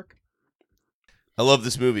from New York? I love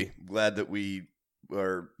this movie. Glad that we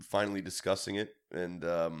are finally discussing it, and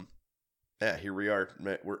yeah, here we are.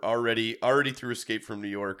 We're already through Escape from New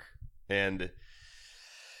York, and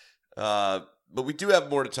but we do have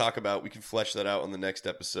more to talk about. We can flesh that out on the next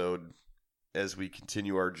episode as we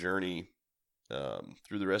continue our journey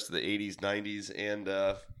through the rest of the 80s, 90s, and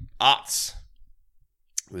aughts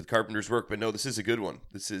with Carpenter's work. But no, this is a good one.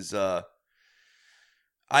 This is I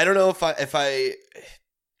don't know if I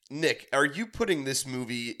Nick, are you putting this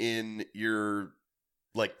movie in your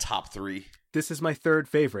like top 3? This is my third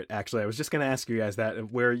favorite, actually. I was just going to ask you guys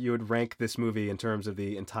that, where you would rank this movie in terms of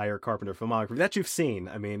the entire Carpenter filmography that you've seen.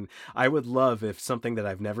 I mean, I would love if something that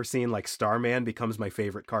I've never seen, like Starman, becomes my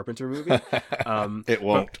favorite Carpenter movie. It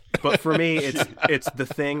won't. But for me, it's The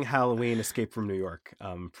Thing, Halloween, Escape from New York,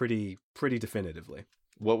 pretty definitively.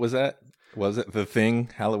 What was that? Was it The Thing,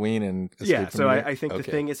 Halloween, and Escape from New York? I think The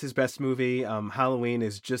Thing is his best movie. Halloween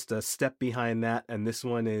is just a step behind that, and this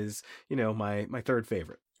one is, you know, my third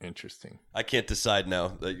favorite. Interesting. I can't decide now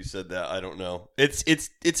that you said that. I don't know. It's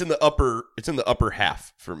in the upper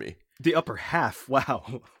half for me. The upper half.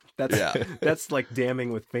 Wow. That's like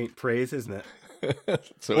damning with faint praise, isn't it?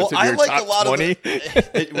 So well, I like a lot 20?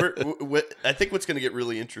 Of I think what's going to get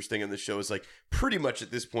really interesting in this show is like pretty much at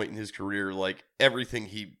this point in his career, like everything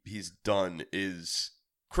he's done is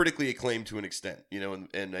critically acclaimed to an extent, you know,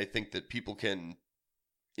 and I think that people can,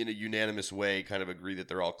 in a unanimous way, kind of agree that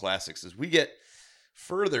they're all classics. As we get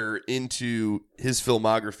further into his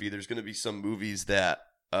filmography, there's going to be some movies that,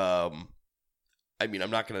 I mean, I'm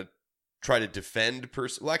not going to try to defend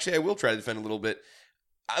well, actually, I will try to defend a little bit.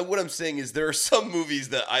 What I'm saying is there are some movies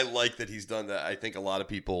that I like that he's done that I think a lot of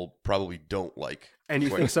people probably don't like. And you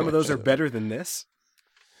think some of those are better than this?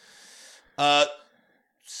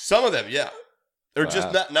 Some of them, yeah. They're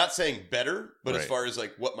just not saying better, but as far as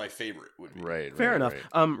like what my favorite would be. Right. Fair enough.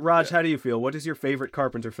 Right. Raj, how do you feel? What is your favorite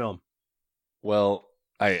Carpenter film? Well,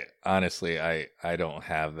 I honestly don't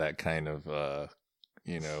have that kind of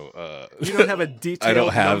you don't have a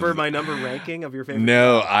detailed number by number ranking of your favorite?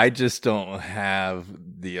 No, I just don't have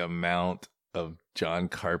the amount of John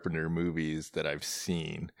Carpenter movies that I've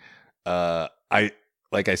seen. Like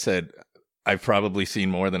I said, I've probably seen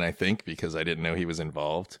more than I think because I didn't know he was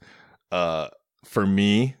involved. for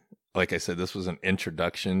me, like I said, this was an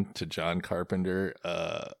introduction to John Carpenter,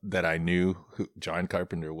 that I knew who John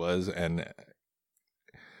Carpenter was, and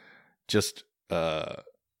just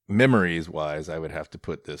memories wise, I would have to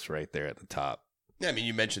put this right there at the top. Yeah, I mean,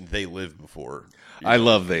 you mentioned They Live before. I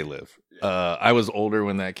love They Live. I was older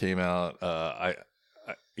when that came out.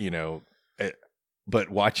 But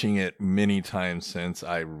watching it many times since,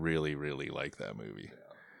 I really, really like that movie.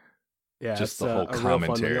 Yeah, just it's the whole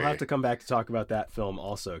commentary. You'll have to come back to talk about that film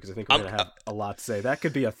also, because I think we're going to have a lot to say. That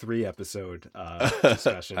could be a 3-episode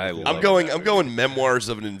discussion. I'm going Memoirs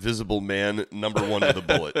of an Invisible Man, #1 to the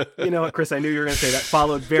bullet. You know what, Chris? I knew you were going to say that.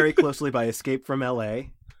 Followed very closely by Escape from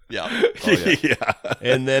L.A. Yeah. Oh, yeah.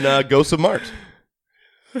 And then Ghosts of Mars.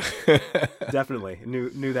 Definitely.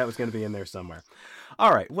 Knew that was going to be in there somewhere.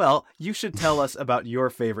 All right. Well, you should tell us about your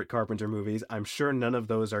favorite Carpenter movies. I'm sure none of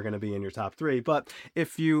those are going to be in your top 3, but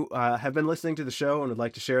if you have been listening to the show and would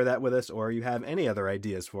like to share that with us, or you have any other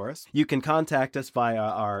ideas for us, you can contact us via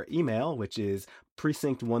our email, which is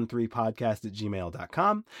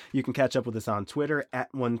precinct13podcast@gmail.com. You can catch up with us on Twitter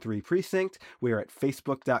 @13precinct. We are at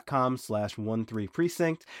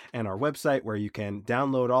facebook.com/13precinct. And our website, where you can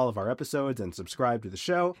download all of our episodes and subscribe to the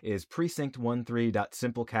show, is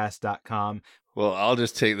precinct13.simplecast.com. Well, I'll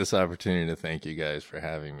just take this opportunity to thank you guys for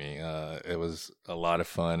having me. It was a lot of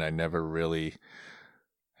fun. I never really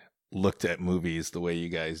looked at movies the way you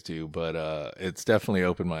guys do, but it's definitely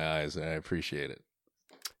opened my eyes, and I appreciate it.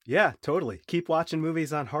 Yeah, totally. Keep watching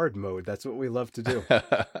movies on hard mode. That's what we love to do.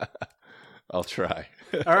 I'll try.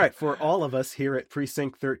 All right. For all of us here at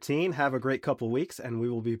Precinct 13, have a great couple weeks, and we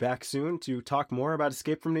will be back soon to talk more about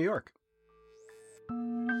Escape from New York.